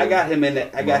name? I got him in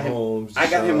that. I got Mahomes, him. I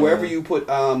got him wherever you put.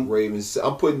 Ravens.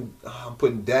 I'm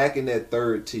putting Dak in that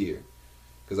third tier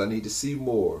because I need to see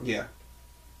more. Yeah.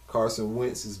 Carson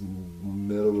Wentz is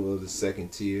middle of the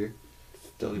second tier.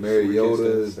 Still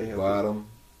Mariota is bottom.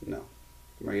 No,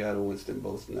 Mariota, Winston,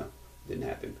 both no, didn't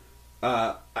happen.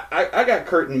 I got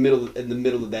Kurt in the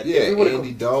middle of that. Yeah,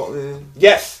 Andy Dalton.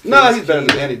 Yes. No, he's better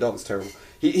than Andy Dalton's terrible.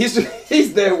 He's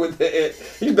there with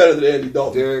he's better than Andy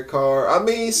Dalton. Derek Carr. I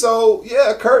mean, so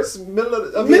yeah, Kurt's middle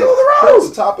of the road.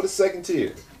 Kurt's top of the second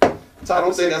tier. I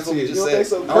don't think that's what we just said.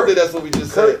 So? I don't think that's what we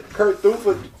just said. Kurt threw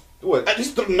for what?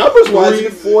 Just numbers wise,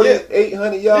 40,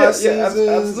 800 yards seasons.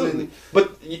 Absolutely.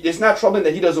 But it's not troubling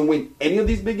that he doesn't win any of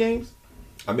these big games.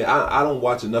 I mean, I don't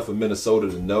watch enough of Minnesota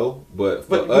to know, but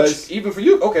for us, even for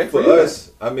you, okay, for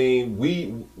us, I mean,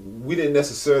 we didn't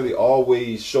necessarily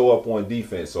always show up on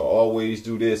defense or always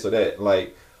do this or that.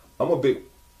 Like, I'm a big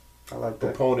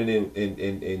proponent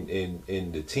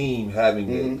in the team having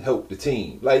to help the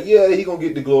team. Like, yeah, he gonna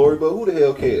get the glory, but who the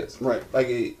hell cares? Right.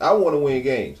 Like, I want to win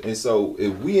games, and so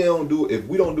if we don't do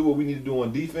what we need to do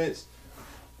on defense,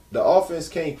 the offense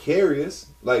can't carry us.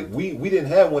 Like, we didn't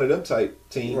have one of them type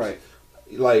teams. Right.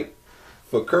 Like,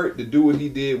 for Kurt to do what he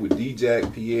did with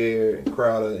D-Jack, Pierre, and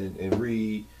Crowder, and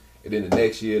Reed, and then the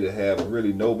next year to have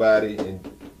really nobody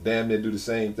and damn near do the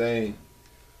same thing.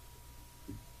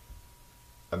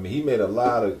 I mean, he made a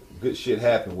lot of good shit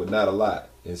happen with not a lot.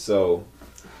 And so...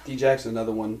 D-Jack's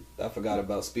another one I forgot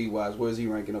about speed-wise. Where's he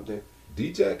ranking up there?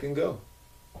 D-Jack can go.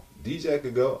 D-Jack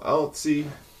can go. I don't see...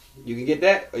 You can get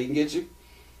that, or he can get you?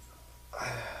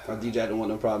 Or D-Jack don't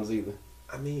want no problems either.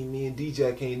 I mean, me and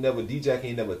D-Jack ain't never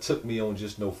took me on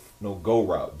just no go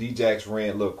route. D-Jack's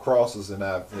ran little crosses and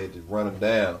I've had to run him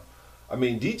down. I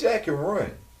mean, D-Jack can run.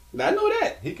 I know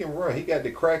that. He can run. He got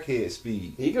the crackhead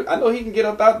speed. I know he can get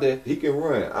up out there. He can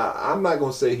run. I'm not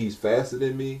going to say he's faster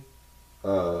than me.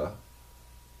 But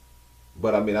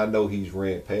I mean, I know he's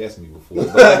ran past me before.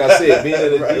 But like I said, being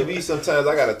in the TV, sometimes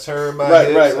I got to turn my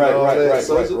hips and all that.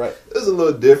 So it's a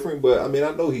little different, but I mean,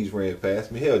 I know he's ran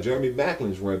past me. Hell, Jeremy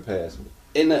Macklin's run past me.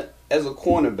 As a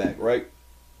cornerback, right?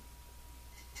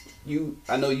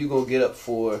 I know you're gonna get up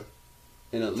for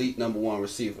an elite number one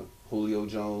receiver, Julio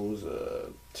Jones,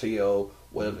 T.O.,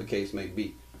 whatever the case may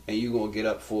be, and you're gonna get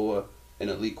up for an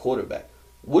elite quarterback.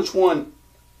 Which one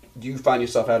do you find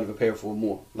yourself having to prepare for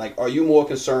more? Like, are you more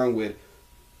concerned with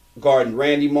guarding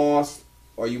Randy Moss,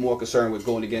 or are you more concerned with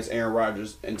going against Aaron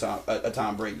Rodgers and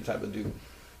Tom Brady type of dude?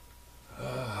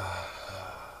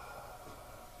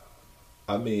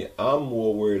 I mean, I'm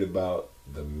more worried about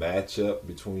the matchup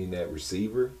between that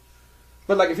receiver.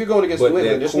 But like, if you're going against New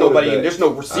England, there's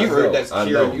no receiver that's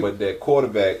carrying you. But that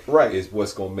quarterback is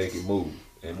what's gonna make it move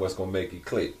and what's gonna make it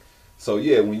click. So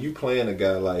yeah, when you playing a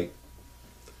guy like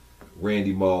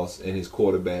Randy Moss and his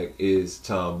quarterback is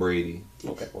Tom Brady.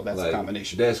 Okay, well that's a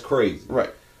combination. That's crazy, right?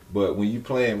 But when you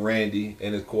playing Randy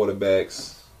and his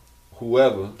quarterbacks,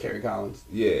 whoever, Kerry Collins,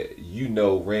 yeah, you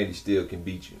know Randy still can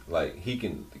beat you. Like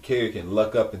Kerry can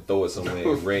luck up and throw it somewhere,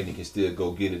 and Randy can still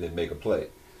go get it and make a play.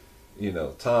 You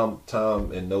know, Tom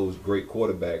and those great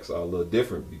quarterbacks are a little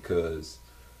different because,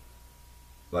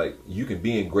 like, you can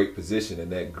be in great position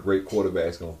and that great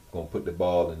quarterback's gonna put the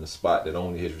ball in the spot that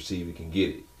only his receiver can get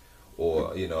it.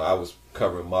 Or, you know, I was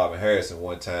covering Marvin Harrison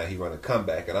one time. He run a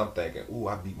comeback, and I'm thinking, ooh,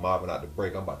 I beat Marvin out the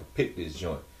break. I'm about to pick this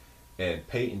joint. And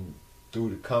Peyton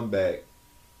threw the comeback.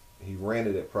 He ran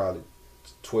it at probably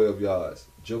 12 yards.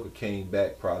 Joker came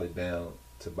back probably down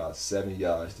to about 7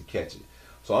 yards to catch it.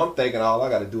 So I'm thinking all I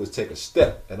got to do is take a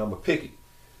step, and I'm going to pick it.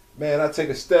 Man, I take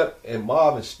a step, and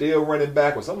Marvin's still running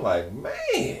backwards. I'm like,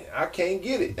 man, I can't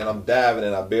get it. And I'm diving,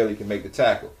 and I barely can make the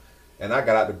tackle. And I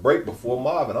got out the break before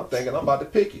Marvin. I'm thinking I'm about to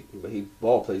pick it. But he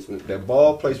ball placement. That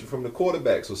ball placement from the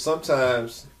quarterback. So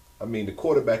sometimes, I mean, the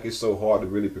quarterback is so hard to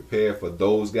really prepare for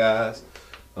those guys.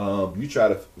 You try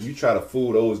to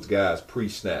fool those guys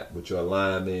pre-snap with your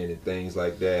alignment and things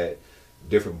like that,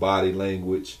 different body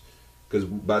language. Because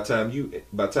by the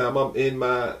time I'm in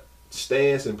my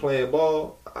stance and playing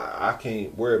ball, I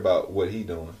can't worry about what he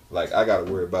doing. Like, I got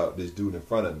to worry about this dude in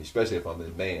front of me, especially if I'm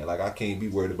in man. Like, I can't be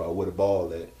worried about where the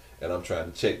ball at. And I'm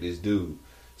trying to check this dude.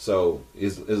 So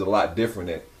it's a lot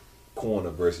different at corner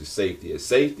versus safety. At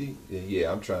safety,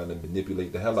 yeah, I'm trying to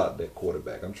manipulate the hell out of that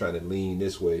quarterback. I'm trying to lean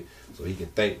this way so he can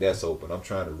think that's open. I'm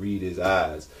trying to read his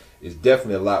eyes. It's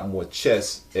definitely a lot more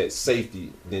chess at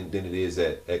safety than it is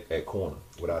at corner,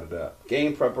 without a doubt.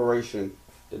 Game preparation,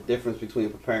 the difference between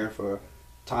preparing for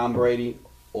Tom Brady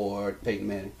or Peyton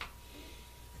Manning.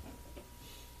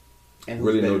 And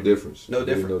really no difference. No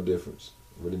difference. Really no difference.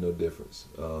 Really no difference.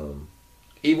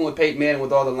 Even with Peyton Manning,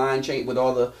 with all the line change, with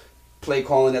all the play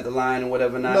calling at the line and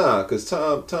whatever not. Nah, because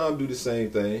Tom do the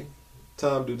same thing.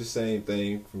 Tom do the same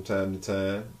thing from time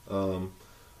to time.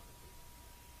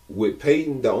 With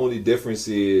Peyton, the only difference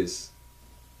is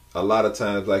a lot of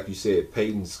times, like you said,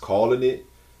 Peyton's calling it,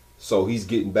 so he's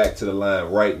getting back to the line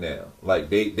right now.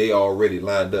 Like they already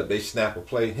lined up. They snap a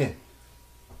play.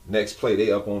 Next play,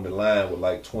 they up on the line with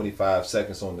like 25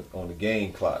 seconds on the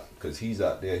game clock because he's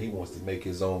out there. He wants to make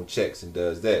his own checks and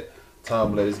does that.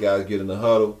 Tom let his guys get in the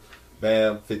huddle.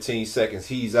 Bam, 15 seconds.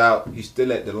 He's out. He's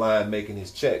still at the line making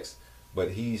his checks,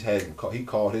 but he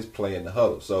called his play in the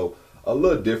huddle. So a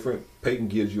little different. Peyton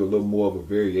gives you a little more of a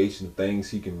variation of things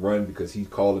he can run because he's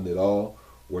calling it all.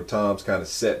 Where Tom's kind of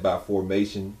set by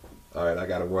formation. All right, I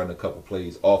got to run a couple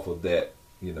plays off of that,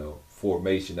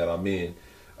 formation that I'm in.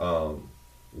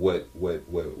 What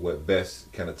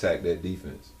best can attack that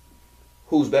defense?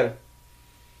 Who's better?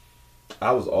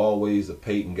 I was always a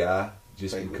Peyton guy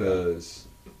just because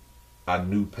I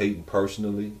knew Peyton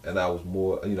personally, and I was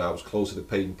more, I was closer to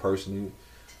Peyton personally.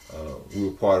 We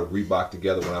were part of Reebok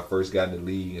together when I first got in the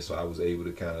league, and so I was able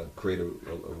to kind of create a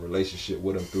relationship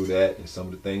with him through that, and some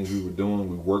of the things we were doing,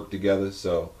 we worked together.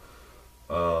 So,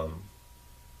 and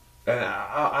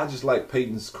I just like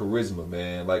Peyton's charisma,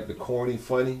 man. Like the corny,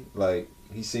 funny, like.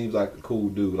 He seems like a cool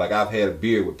dude. Like I've had a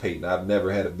beer with Peyton. I've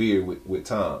never had a beer with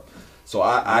Tom. So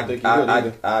I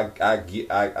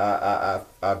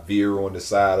veer on the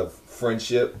side of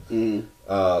friendship. Mm-hmm.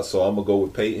 So I'm gonna go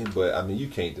with Peyton. But I mean, you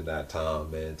can't deny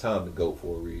Tom, man. Tom the GOAT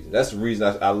for a reason. That's the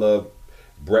reason I love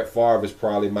Brett Favre is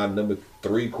probably my number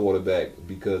 3 quarterback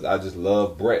because I just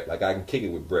love Brett. Like I can kick it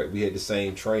with Brett. We had the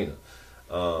same trainer.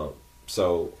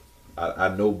 So. I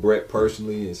know Brett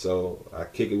personally, and so I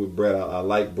kick it with Brett. I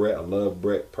like Brett. I love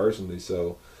Brett personally.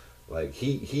 So, like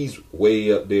he's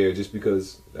way up there just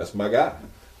because that's my guy.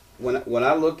 When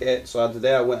I look at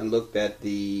today I went and looked at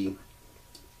the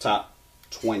top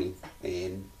 20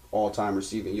 in all-time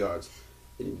receiving yards.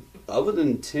 And other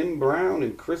than Tim Brown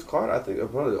and Chris Carter, I think are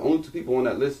probably the only 2 people on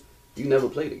that list you never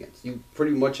played against. You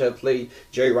pretty much have played.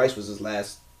 Jerry Rice was his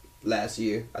last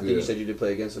year. I think you said you did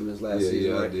play against him his last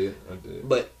season, right? I did.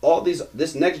 But all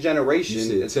this next generation.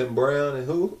 You said Tim Brown and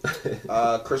who?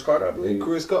 Chris Carter, I believe. And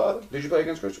Chris Carter? Did you play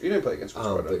against Chris? You didn't play against Chris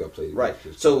Carter. I don't think I played. Right.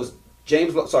 Chris So it was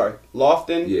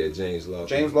Lofton. Yeah, James Lofton.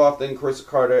 James Lofton, Chris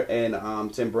Carter,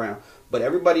 and Tim Brown. But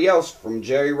everybody else from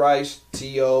Jerry Rice,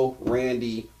 T.O.,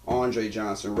 Randy, Andre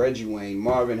Johnson, Reggie Wayne,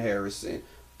 Marvin Harrison,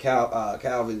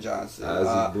 Calvin Johnson,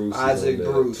 Isaac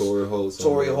Bruce, Torrey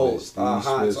Holt,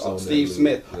 Steve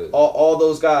Smith, yeah. all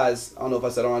those guys. I don't know if I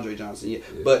said Andre Johnson yet,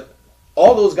 but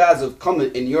all those guys have come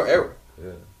in your era.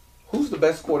 Yeah. Who's the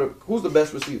best Who's the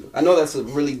best receiver? I know that's a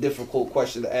really difficult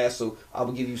question to ask, so I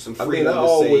will give you some freedom. I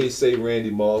always say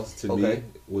Randy Moss to me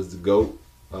was the GOAT,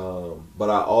 but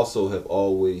I also have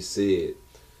always said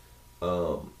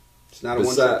It's not a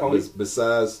one-trick pony?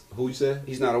 Besides, who you said?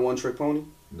 He's not a one-trick pony?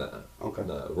 Nah. Okay.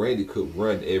 Nah. Randy could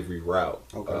run every route.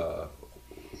 Okay.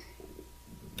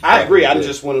 I agree. I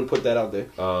just wanted to put that out there.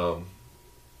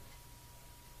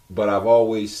 But I've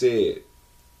always said,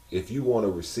 if you want a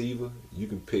receiver, you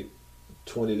can pick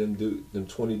 20 of them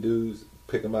 20 dudes,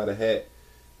 pick them out of hat,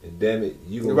 and damn it,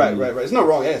 you gonna right. It's no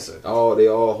wrong answer. They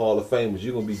all Hall of Famers.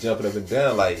 You're gonna be jumping up and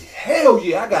down like, hell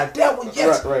yeah, I got that one.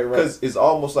 Yes, right. Because it's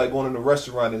almost like going in a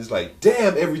restaurant and it's like,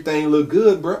 damn, everything look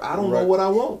good, bro. I don't know what I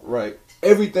want. Right.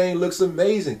 Everything looks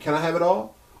amazing. Can I have it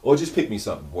all, or just pick me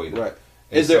something? Wait. Right.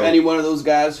 Is there any one of those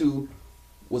guys who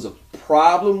was a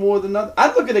problem more than others?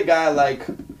 I look at a guy like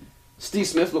Steve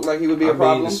Smith. Looked like he would be a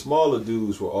problem. The smaller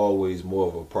dudes were always more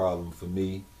of a problem for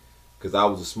me because I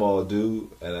was a smaller dude,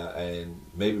 and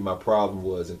maybe my problem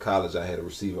was in college I had a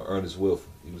receiver, Ernest Wilson.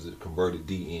 He was a converted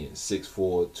DN,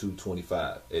 6'4",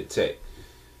 225 at Tech.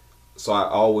 So I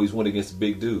always went against the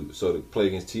big dude. So to play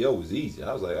against T.O. was easy.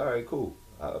 I was like, all right, cool.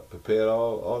 I prepared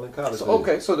all in college.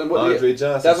 So then what? Andre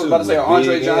Johnson. That's what I was about to say.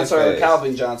 Andre Johnson or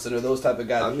Calvin Johnson or those type of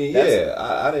guys. I mean,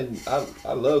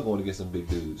 I love going against some big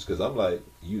dudes because I'm like,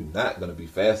 you're not gonna be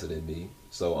faster than me,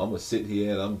 so I'm gonna sit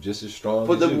here and I'm just as strong.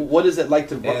 But as you. What is it like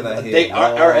to run? They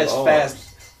are as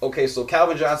fast. Okay, so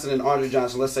Calvin Johnson and Andre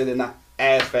Johnson. Let's say they're not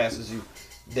as fast as you.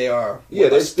 They are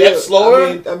they're step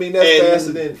slower. I mean that's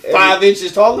faster than 5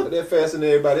 inches taller. They're faster than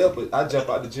everybody else, but I jump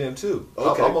out the gym too.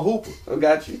 Okay. I'm a hooper. I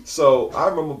got you. So I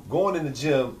remember going in the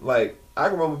gym, like I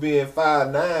remember being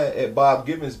 5'9" at Bob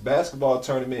Gibbons' basketball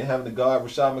tournament and having to guard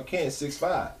Rashad McCann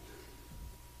 6'5",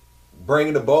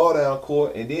 bringing the ball down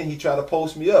court, and then he tried to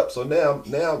post me up. So now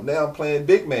I'm playing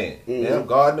big man. Mm-hmm. Now I'm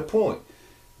guarding the point.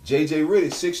 JJ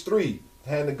Riddick 6'3",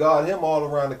 having to guard him all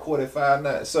around the court at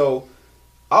 5'9". So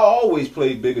I always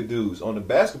played bigger dudes on the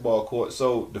basketball court,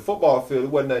 so the football field, it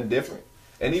wasn't nothing different.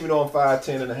 And even though I'm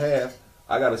 5'10" and a half,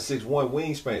 I got a 6'1"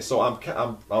 wingspan. So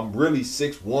I'm really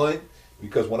 6'1",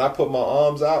 because when I put my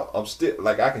arms out, I'm still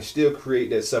like I can still create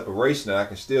that separation and I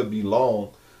can still be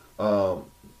long.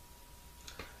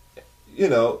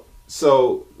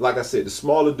 So like I said, the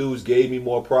smaller dudes gave me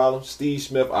more problems. Steve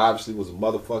Smith obviously was a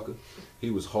motherfucker. He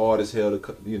was hard as hell to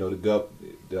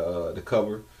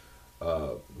cover.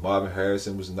 Marvin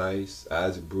Harrison was nice.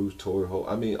 Isaac Bruce, Torrey Holt.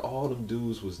 I mean, all them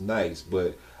dudes was nice,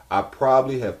 but I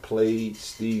probably have played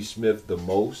Steve Smith the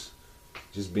most,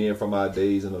 just being from our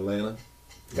days in Atlanta.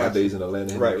 My days in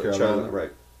Atlanta, North Carolina.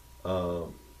 Right.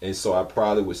 And so I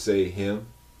probably would say him,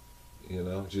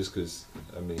 just because,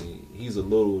 I mean, he's a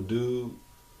little dude,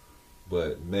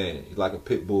 but man, he's like a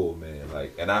pit bull, man.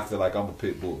 Like, and I feel like I'm a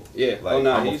pit bull. Yeah. Like, I'm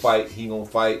gonna fight, he gonna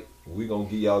fight. We gonna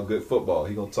give y'all good football.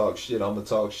 He gonna talk shit. I'm gonna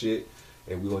talk shit,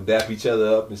 and we gonna dap each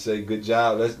other up and say good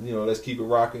job. Let's keep it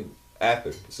rocking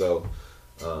after. So,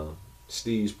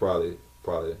 Steve's probably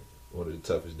one of the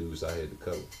toughest dudes I had to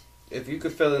cover. If you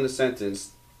could fill in a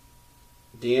sentence,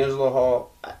 Deangelo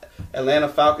Hall, Atlanta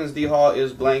Falcons D Hall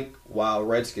is blank, while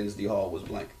Redskins D Hall was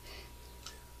blank.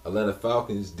 Atlanta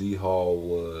Falcons D Hall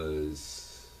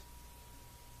was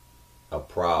a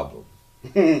problem.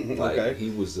 Like okay.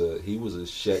 he was a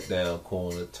shut down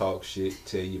corner, talk shit,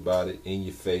 tell you about it in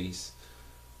your face,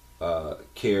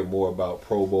 cared more about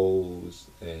Pro Bowls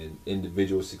and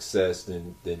individual success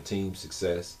than team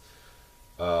success.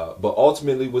 But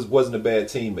ultimately wasn't a bad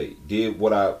teammate. Did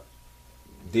what I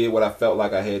felt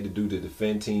like I had to do to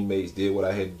defend teammates, did what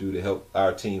I had to do to help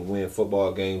our team win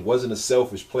football games. Wasn't a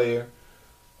selfish player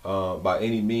by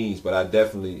any means, but I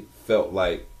definitely felt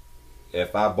like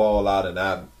if I ball out and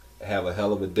I have a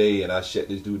hell of a day and I shut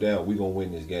this dude down, we're going to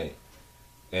win this game.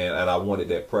 And I wanted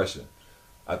that pressure.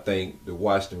 I think the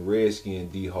Washington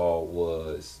Redskins D Hall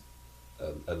was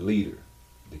a leader,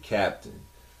 the captain,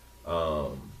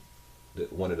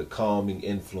 one of the calming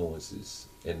influences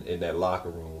in that locker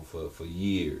room for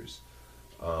years,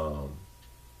 a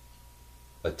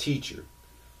teacher,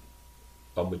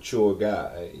 a mature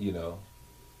guy,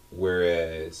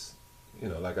 whereas,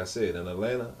 like I said, in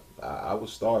Atlanta, I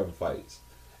was starting fights.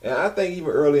 And I think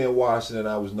even early in Washington,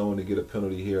 I was known to get a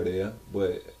penalty here or there,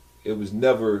 but it was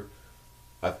never,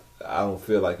 I don't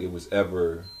feel like it was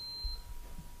ever,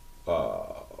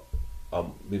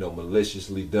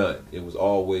 maliciously done. It was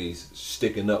always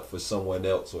sticking up for someone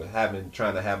else or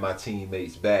trying to have my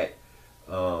teammates back.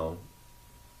 But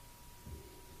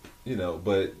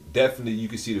definitely you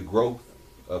can see the growth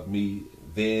of me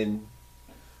then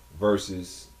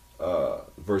versus now,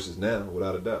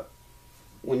 without a doubt.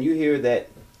 When you hear that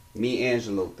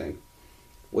Deangelo thing,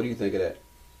 what do you think of that?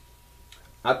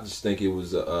 I just think it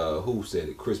was who said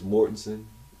it? Chris Mortensen.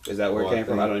 Is that where it came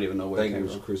from? I don't even know where it came from. I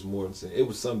think it was Chris Mortensen. It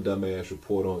was some dumbass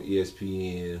report on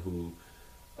ESPN who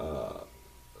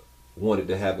wanted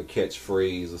to have a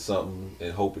catchphrase or something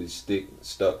and hope it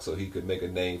stuck so he could make a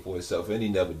name for himself, and he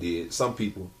never did. Some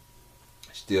people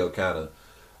still kind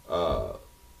of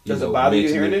does it bother you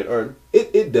hearing it, or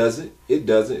it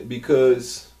doesn't,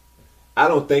 because I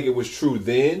don't think it was true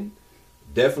then.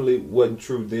 Definitely wasn't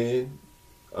true then,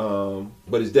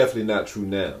 but it's definitely not true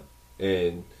now.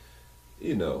 And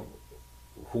you know,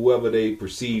 whoever they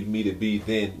perceived me to be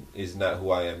then is not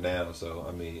who I am now. So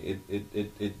I mean,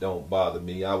 it don't bother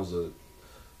me. I was a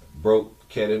broke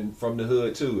cat from the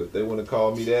hood too. If they want to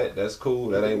call me that, that's cool.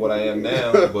 That ain't what I am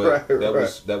now, but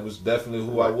that was definitely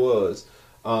who I was.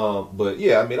 But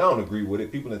yeah, I mean, I don't agree with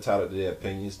it. People are entitled to their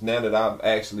opinions. Now that I'm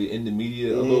actually in the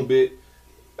media a little bit,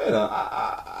 you know,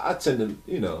 I tend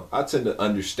to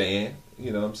understand.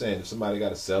 You know what I'm saying? If somebody got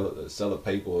to sell a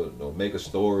paper or make a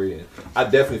story, and I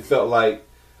definitely felt like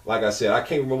I said, I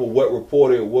can't remember what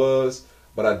reporter it was,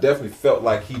 but I definitely felt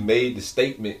like he made the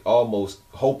statement almost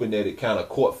hoping that it kind of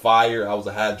caught fire. I was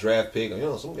a high draft pick,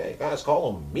 and some guys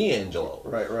call him Deangelo.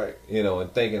 Right.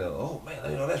 And thinking, oh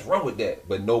man, let's run with that.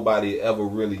 But nobody ever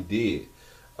really did.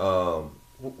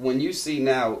 When you see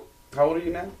now, how old are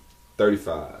you now?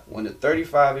 35. When the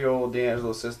 35-year-old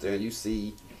Deangelo sits there and you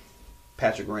see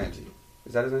Patrick Ramsey.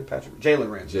 Is that his name?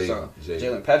 Jalen Ramsey.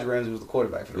 Jalen. Patrick Ramsey was the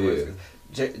quarterback for the Redskins.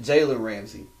 Jalen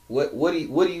Ramsey. What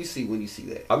do you see when you see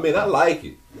that? I mean, I like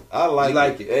it. I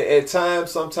like it. At times,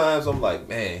 sometimes I'm like,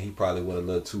 man, he probably went a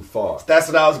little too far. That's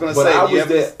what I was going to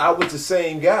say. I was the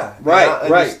same guy. Right,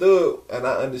 And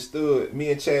I understood.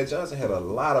 Me and Chad Johnson had a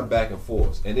lot of back and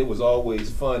forth, and it was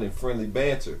always fun and friendly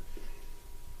banter.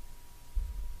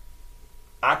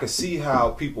 I could see how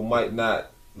people might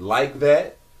not like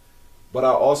that, but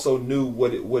I also knew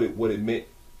what it meant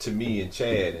to me and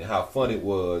Chad, and how fun it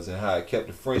was, and how it kept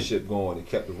the friendship going, and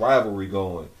kept the rivalry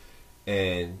going,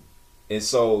 and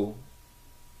so,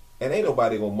 and ain't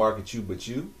nobody gonna market you but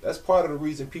you. That's part of the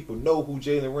reason people know who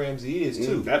Jalen Ramsey is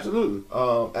too. Absolutely.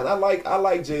 And I like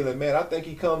Jalen, man. I think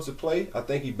he comes to play. I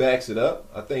think he backs it up.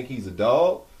 I think he's a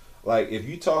dog. Like, if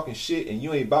you talking shit and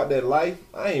you ain't about that life,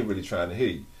 I ain't really trying to hear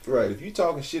you. Right. But if you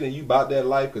talking shit and you about that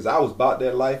life, because I was about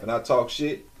that life and I talk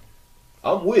shit,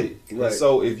 I'm with it. Right. And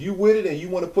so if you with it and you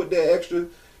want to put that extra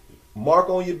mark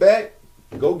on your back,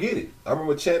 go get it. I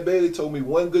remember Champ Bailey told me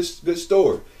one good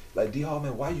story. Like, D Hall,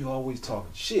 man, why you always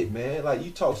talking shit, man? Like,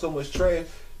 you talk so much trash,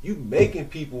 you making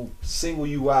people single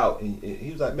you out. And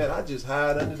he was like, man, I just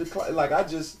hide under the cloud. Like I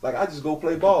just go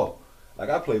play ball. Like,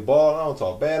 I play ball. I don't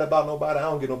talk bad about nobody. I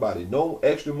don't get nobody no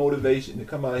extra motivation to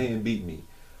come out here and beat me.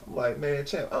 I'm like, man,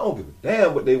 Champ, I don't give a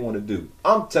damn what they want to do.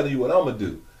 I'm telling you what I'm going to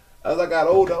do. As I got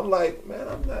older, I'm like, man,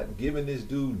 I'm not giving this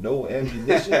dude no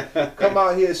ammunition. Come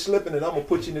out here slipping and I'm going to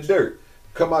put you in the dirt.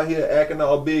 Come out here acting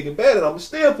all big and bad and I'm going to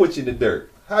still put you in the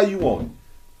dirt. How you want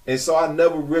it? And so I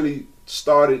never really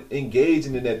started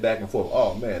engaging in that back and forth.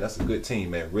 Oh, man, that's a good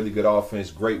team, man. Really good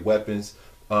offense, great weapons.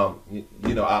 I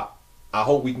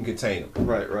hope we can contain them.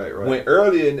 Right. When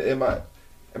early in my...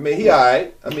 I mean, he all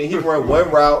right. I mean, he run one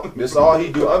route. That's all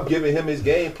he do. I'm giving him his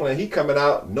game plan. He coming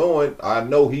out knowing I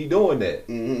know he doing that.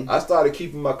 Mm-hmm. I started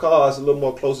keeping my cards a little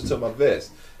more closer to my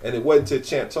vest. And it wasn't until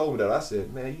Champ told me that I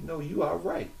said, man, you are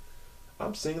right.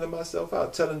 I'm singling myself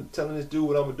out, telling this dude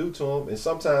what I'm going to do to him. And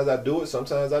sometimes I do it,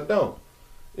 sometimes I don't.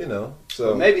 So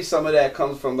well, maybe some of that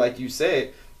comes from, like you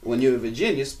said, when you're in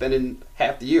Virginia, spending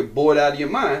half the year bored out of your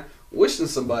mind, wishing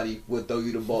somebody would throw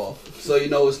you the ball. So,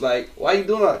 it's like, why you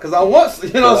doing that? Because I want,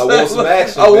 some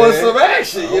action.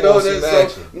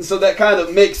 So that kind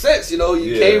of makes sense. You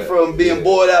came from being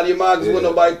bored out of your mind because when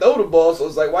nobody throw the ball. So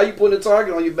it's like, why you putting a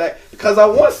target on your back? Because I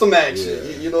want some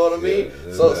action. You know what I mean?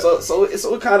 So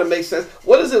it kind of makes sense.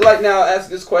 What is it like now? I ask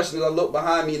this question as I look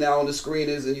behind me now on the screen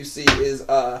and you see is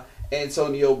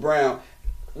Antonio Brown.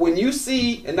 When you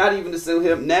see, and not even to see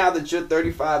him, now that you're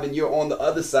 35 and you're on the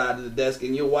other side of the desk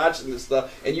and you're watching this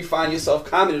stuff and you find yourself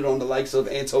commenting on the likes of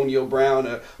Antonio Brown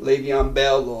or Le'Veon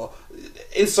Bell or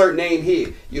insert name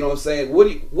here, you know what I'm saying?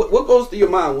 What goes through your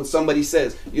mind when somebody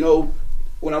says,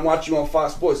 when I watch you on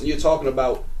Fox Sports and you're talking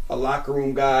about a locker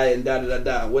room guy and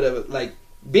da-da-da-da, whatever, like,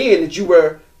 being that you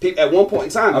were, at one point in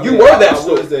time, I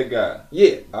was that guy.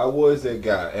 Yeah. I was that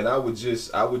guy. And I would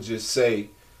just say,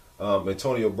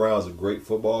 Antonio Brown's a great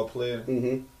football player.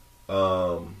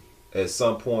 Mm-hmm. At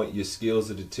some point, your skills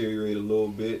will deteriorate a little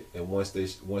bit, and once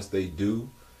they do,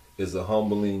 is a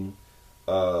humbling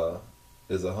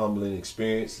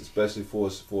experience, especially for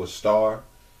a star.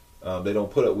 They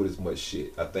don't put up with as much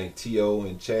shit. I think T.O.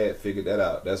 and Chad figured that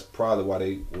out. That's probably why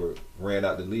they ran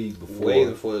out the league way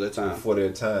before their time. Before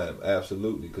their time,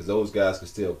 absolutely, because those guys could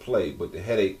still play, but the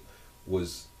headache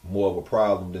was more of a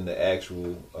problem than the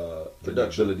actual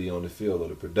ability on the field or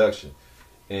the production.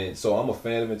 And so I'm a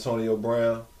fan of Antonio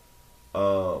Brown.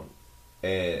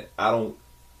 And I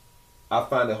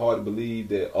find it hard to believe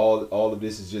that all of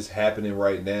this is just happening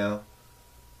right now.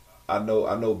 I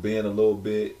know Ben a little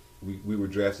bit. We were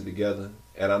drafted together,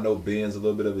 and I know Ben's a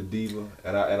little bit of a diva,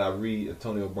 and I read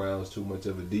Antonio Brown's too much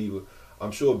of a diva.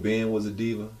 I'm sure Ben was a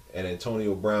diva, and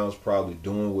Antonio Brown's probably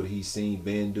doing what he's seen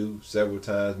Ben do several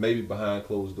times, maybe behind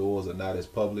closed doors or not as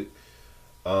public.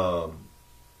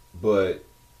 But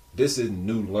this is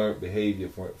new learned behavior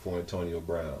for Antonio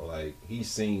Brown. Like, he's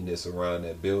seen this around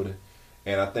that building,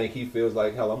 and I think he feels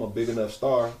like, hell, I'm a big enough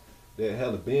star that,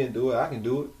 hell, if Ben do it, I can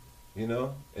do it. You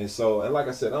know, and like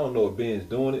I said, I don't know if Ben's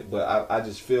doing it, but I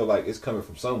just feel like it's coming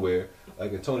from somewhere.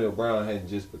 Like, Antonio Brown hadn't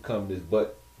just become this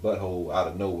butthole out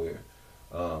of nowhere.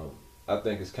 I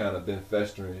think it's kind of been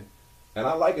festering, and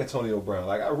I like Antonio Brown.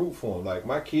 Like, I root for him. Like,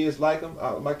 my kids like him.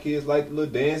 My kids like the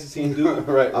little dances he do.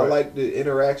 Right. I like the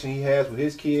interaction he has with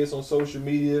his kids on social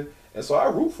media, and so I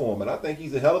root for him. And I think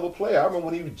he's a hell of a player. I remember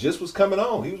when he just was coming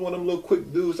on. He was one of them little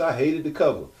quick dudes I hated to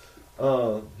cover.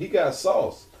 He got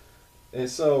sauce. And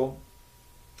so,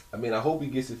 I mean, I hope he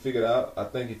gets it figured out. I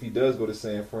think if he does go to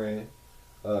San Fran,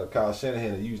 Kyle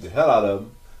Shanahan will use the hell out of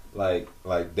him. Like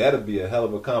that'll be a hell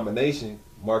of a combination.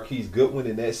 Marquise Goodwin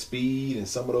and that speed, and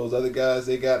some of those other guys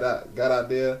they got out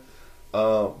there.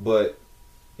 But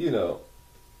you know,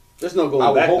 there's no going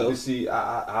I would back. hope Though. to see.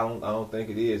 I don't think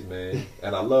it is, man.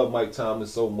 And I love Mike Tomlin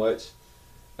so much,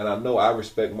 and I know I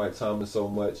respect Mike Tomlin so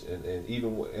much, and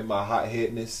even in my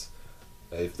hot-headedness,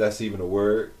 if that's even a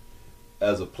word.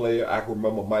 As a player, I can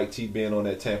remember Mike T being on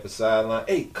that Tampa sideline.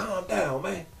 Hey, calm down,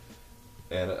 man.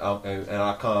 And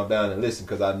I calm down and listen,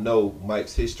 because I know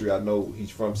Mike's history. I know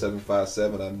he's from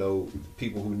 757. I know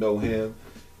people who know him.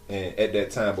 And at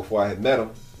that time, before I had met him,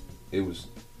 it was,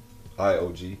 all right,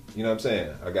 OG. You know what I'm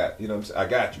saying? I got you.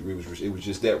 It was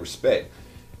just that respect.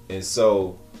 And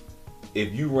so,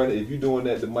 if you're doing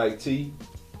that to Mike T,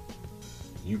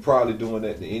 you probably doing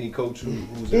that to any coach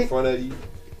who's in front of you.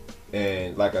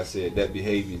 And like I said, that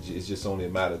behavior is just only a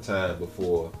matter of time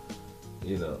before,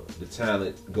 you know, the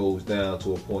talent goes down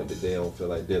to a point that they don't feel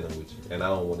like dealing with you. And I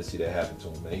don't want to see that happen to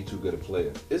him, man. He's too good a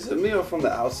player. Is it me or from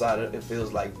the outside, it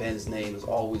feels like Ben's name is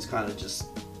always kind of just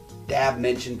dab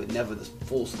mentioned, but never the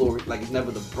full story. Like, it's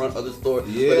never the brunt of the story.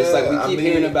 Yeah, but it's like we keep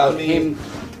hearing about him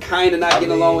kind of not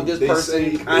getting along with this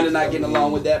person, kind of not getting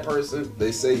along with that person.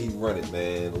 They say he run it,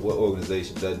 man. What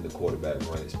organization doesn't the quarterback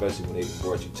run it? Especially when they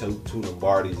brought you two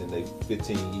Lombardis in their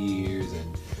 15 years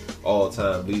and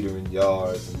all-time leader in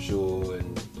yards, I'm sure,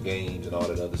 and games and all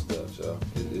that other stuff. So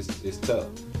it's tough.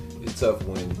 It's tough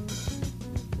when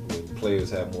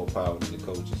players have more power than the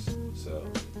coaches. So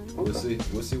we'll see.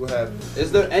 We'll see what happens.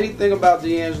 Is there anything about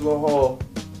Deangelo Hall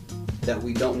that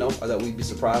we don't know, or that we'd be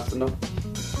surprised to know?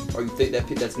 Or you think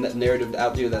that's narrative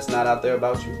out there that's not out there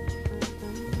about you?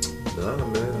 Nah,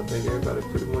 man. I think everybody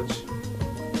pretty much.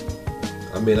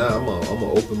 I mean, I'm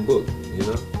an open book. You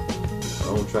know, I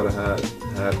don't try to hide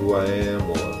who I am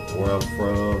or where I'm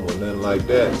from or nothing like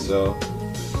that. So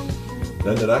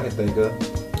nothing that I can think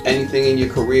of. Anything in your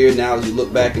career now, as you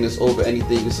look back and it's over,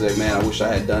 anything you can say, man, I wish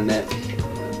I had done that.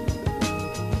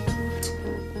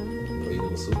 Played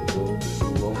in the Super Bowl.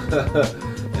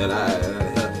 And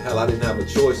I didn't have a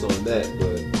choice on that,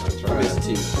 but I tried. It's a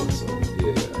team sport, so.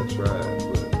 Yeah, I tried,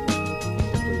 but I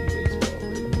played baseball,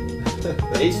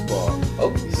 maybe. Baseball. Oh,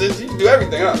 you said you do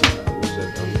everything, huh? I wish I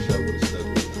would have stuck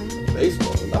with it.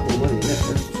 Baseball. Not put money in that,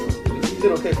 that's for sure. You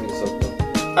did okay for yourself, though.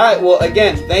 All right, well,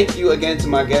 again, thank you again to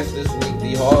my guest this week,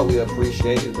 D. Hall. We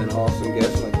appreciate it. It's been an awesome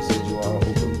guest. Like you said, you are an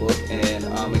open book.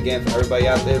 And again, for everybody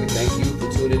out there, we thank you for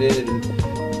tuning in and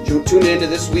tuning into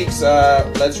this week's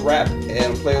Let's Rap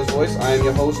and Player's Voice. I am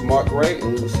your host, Mark Gray,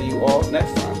 and we will see you all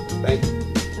next time. Thank you.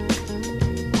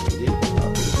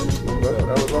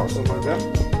 That was awesome, my man.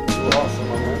 You were awesome,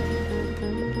 my man.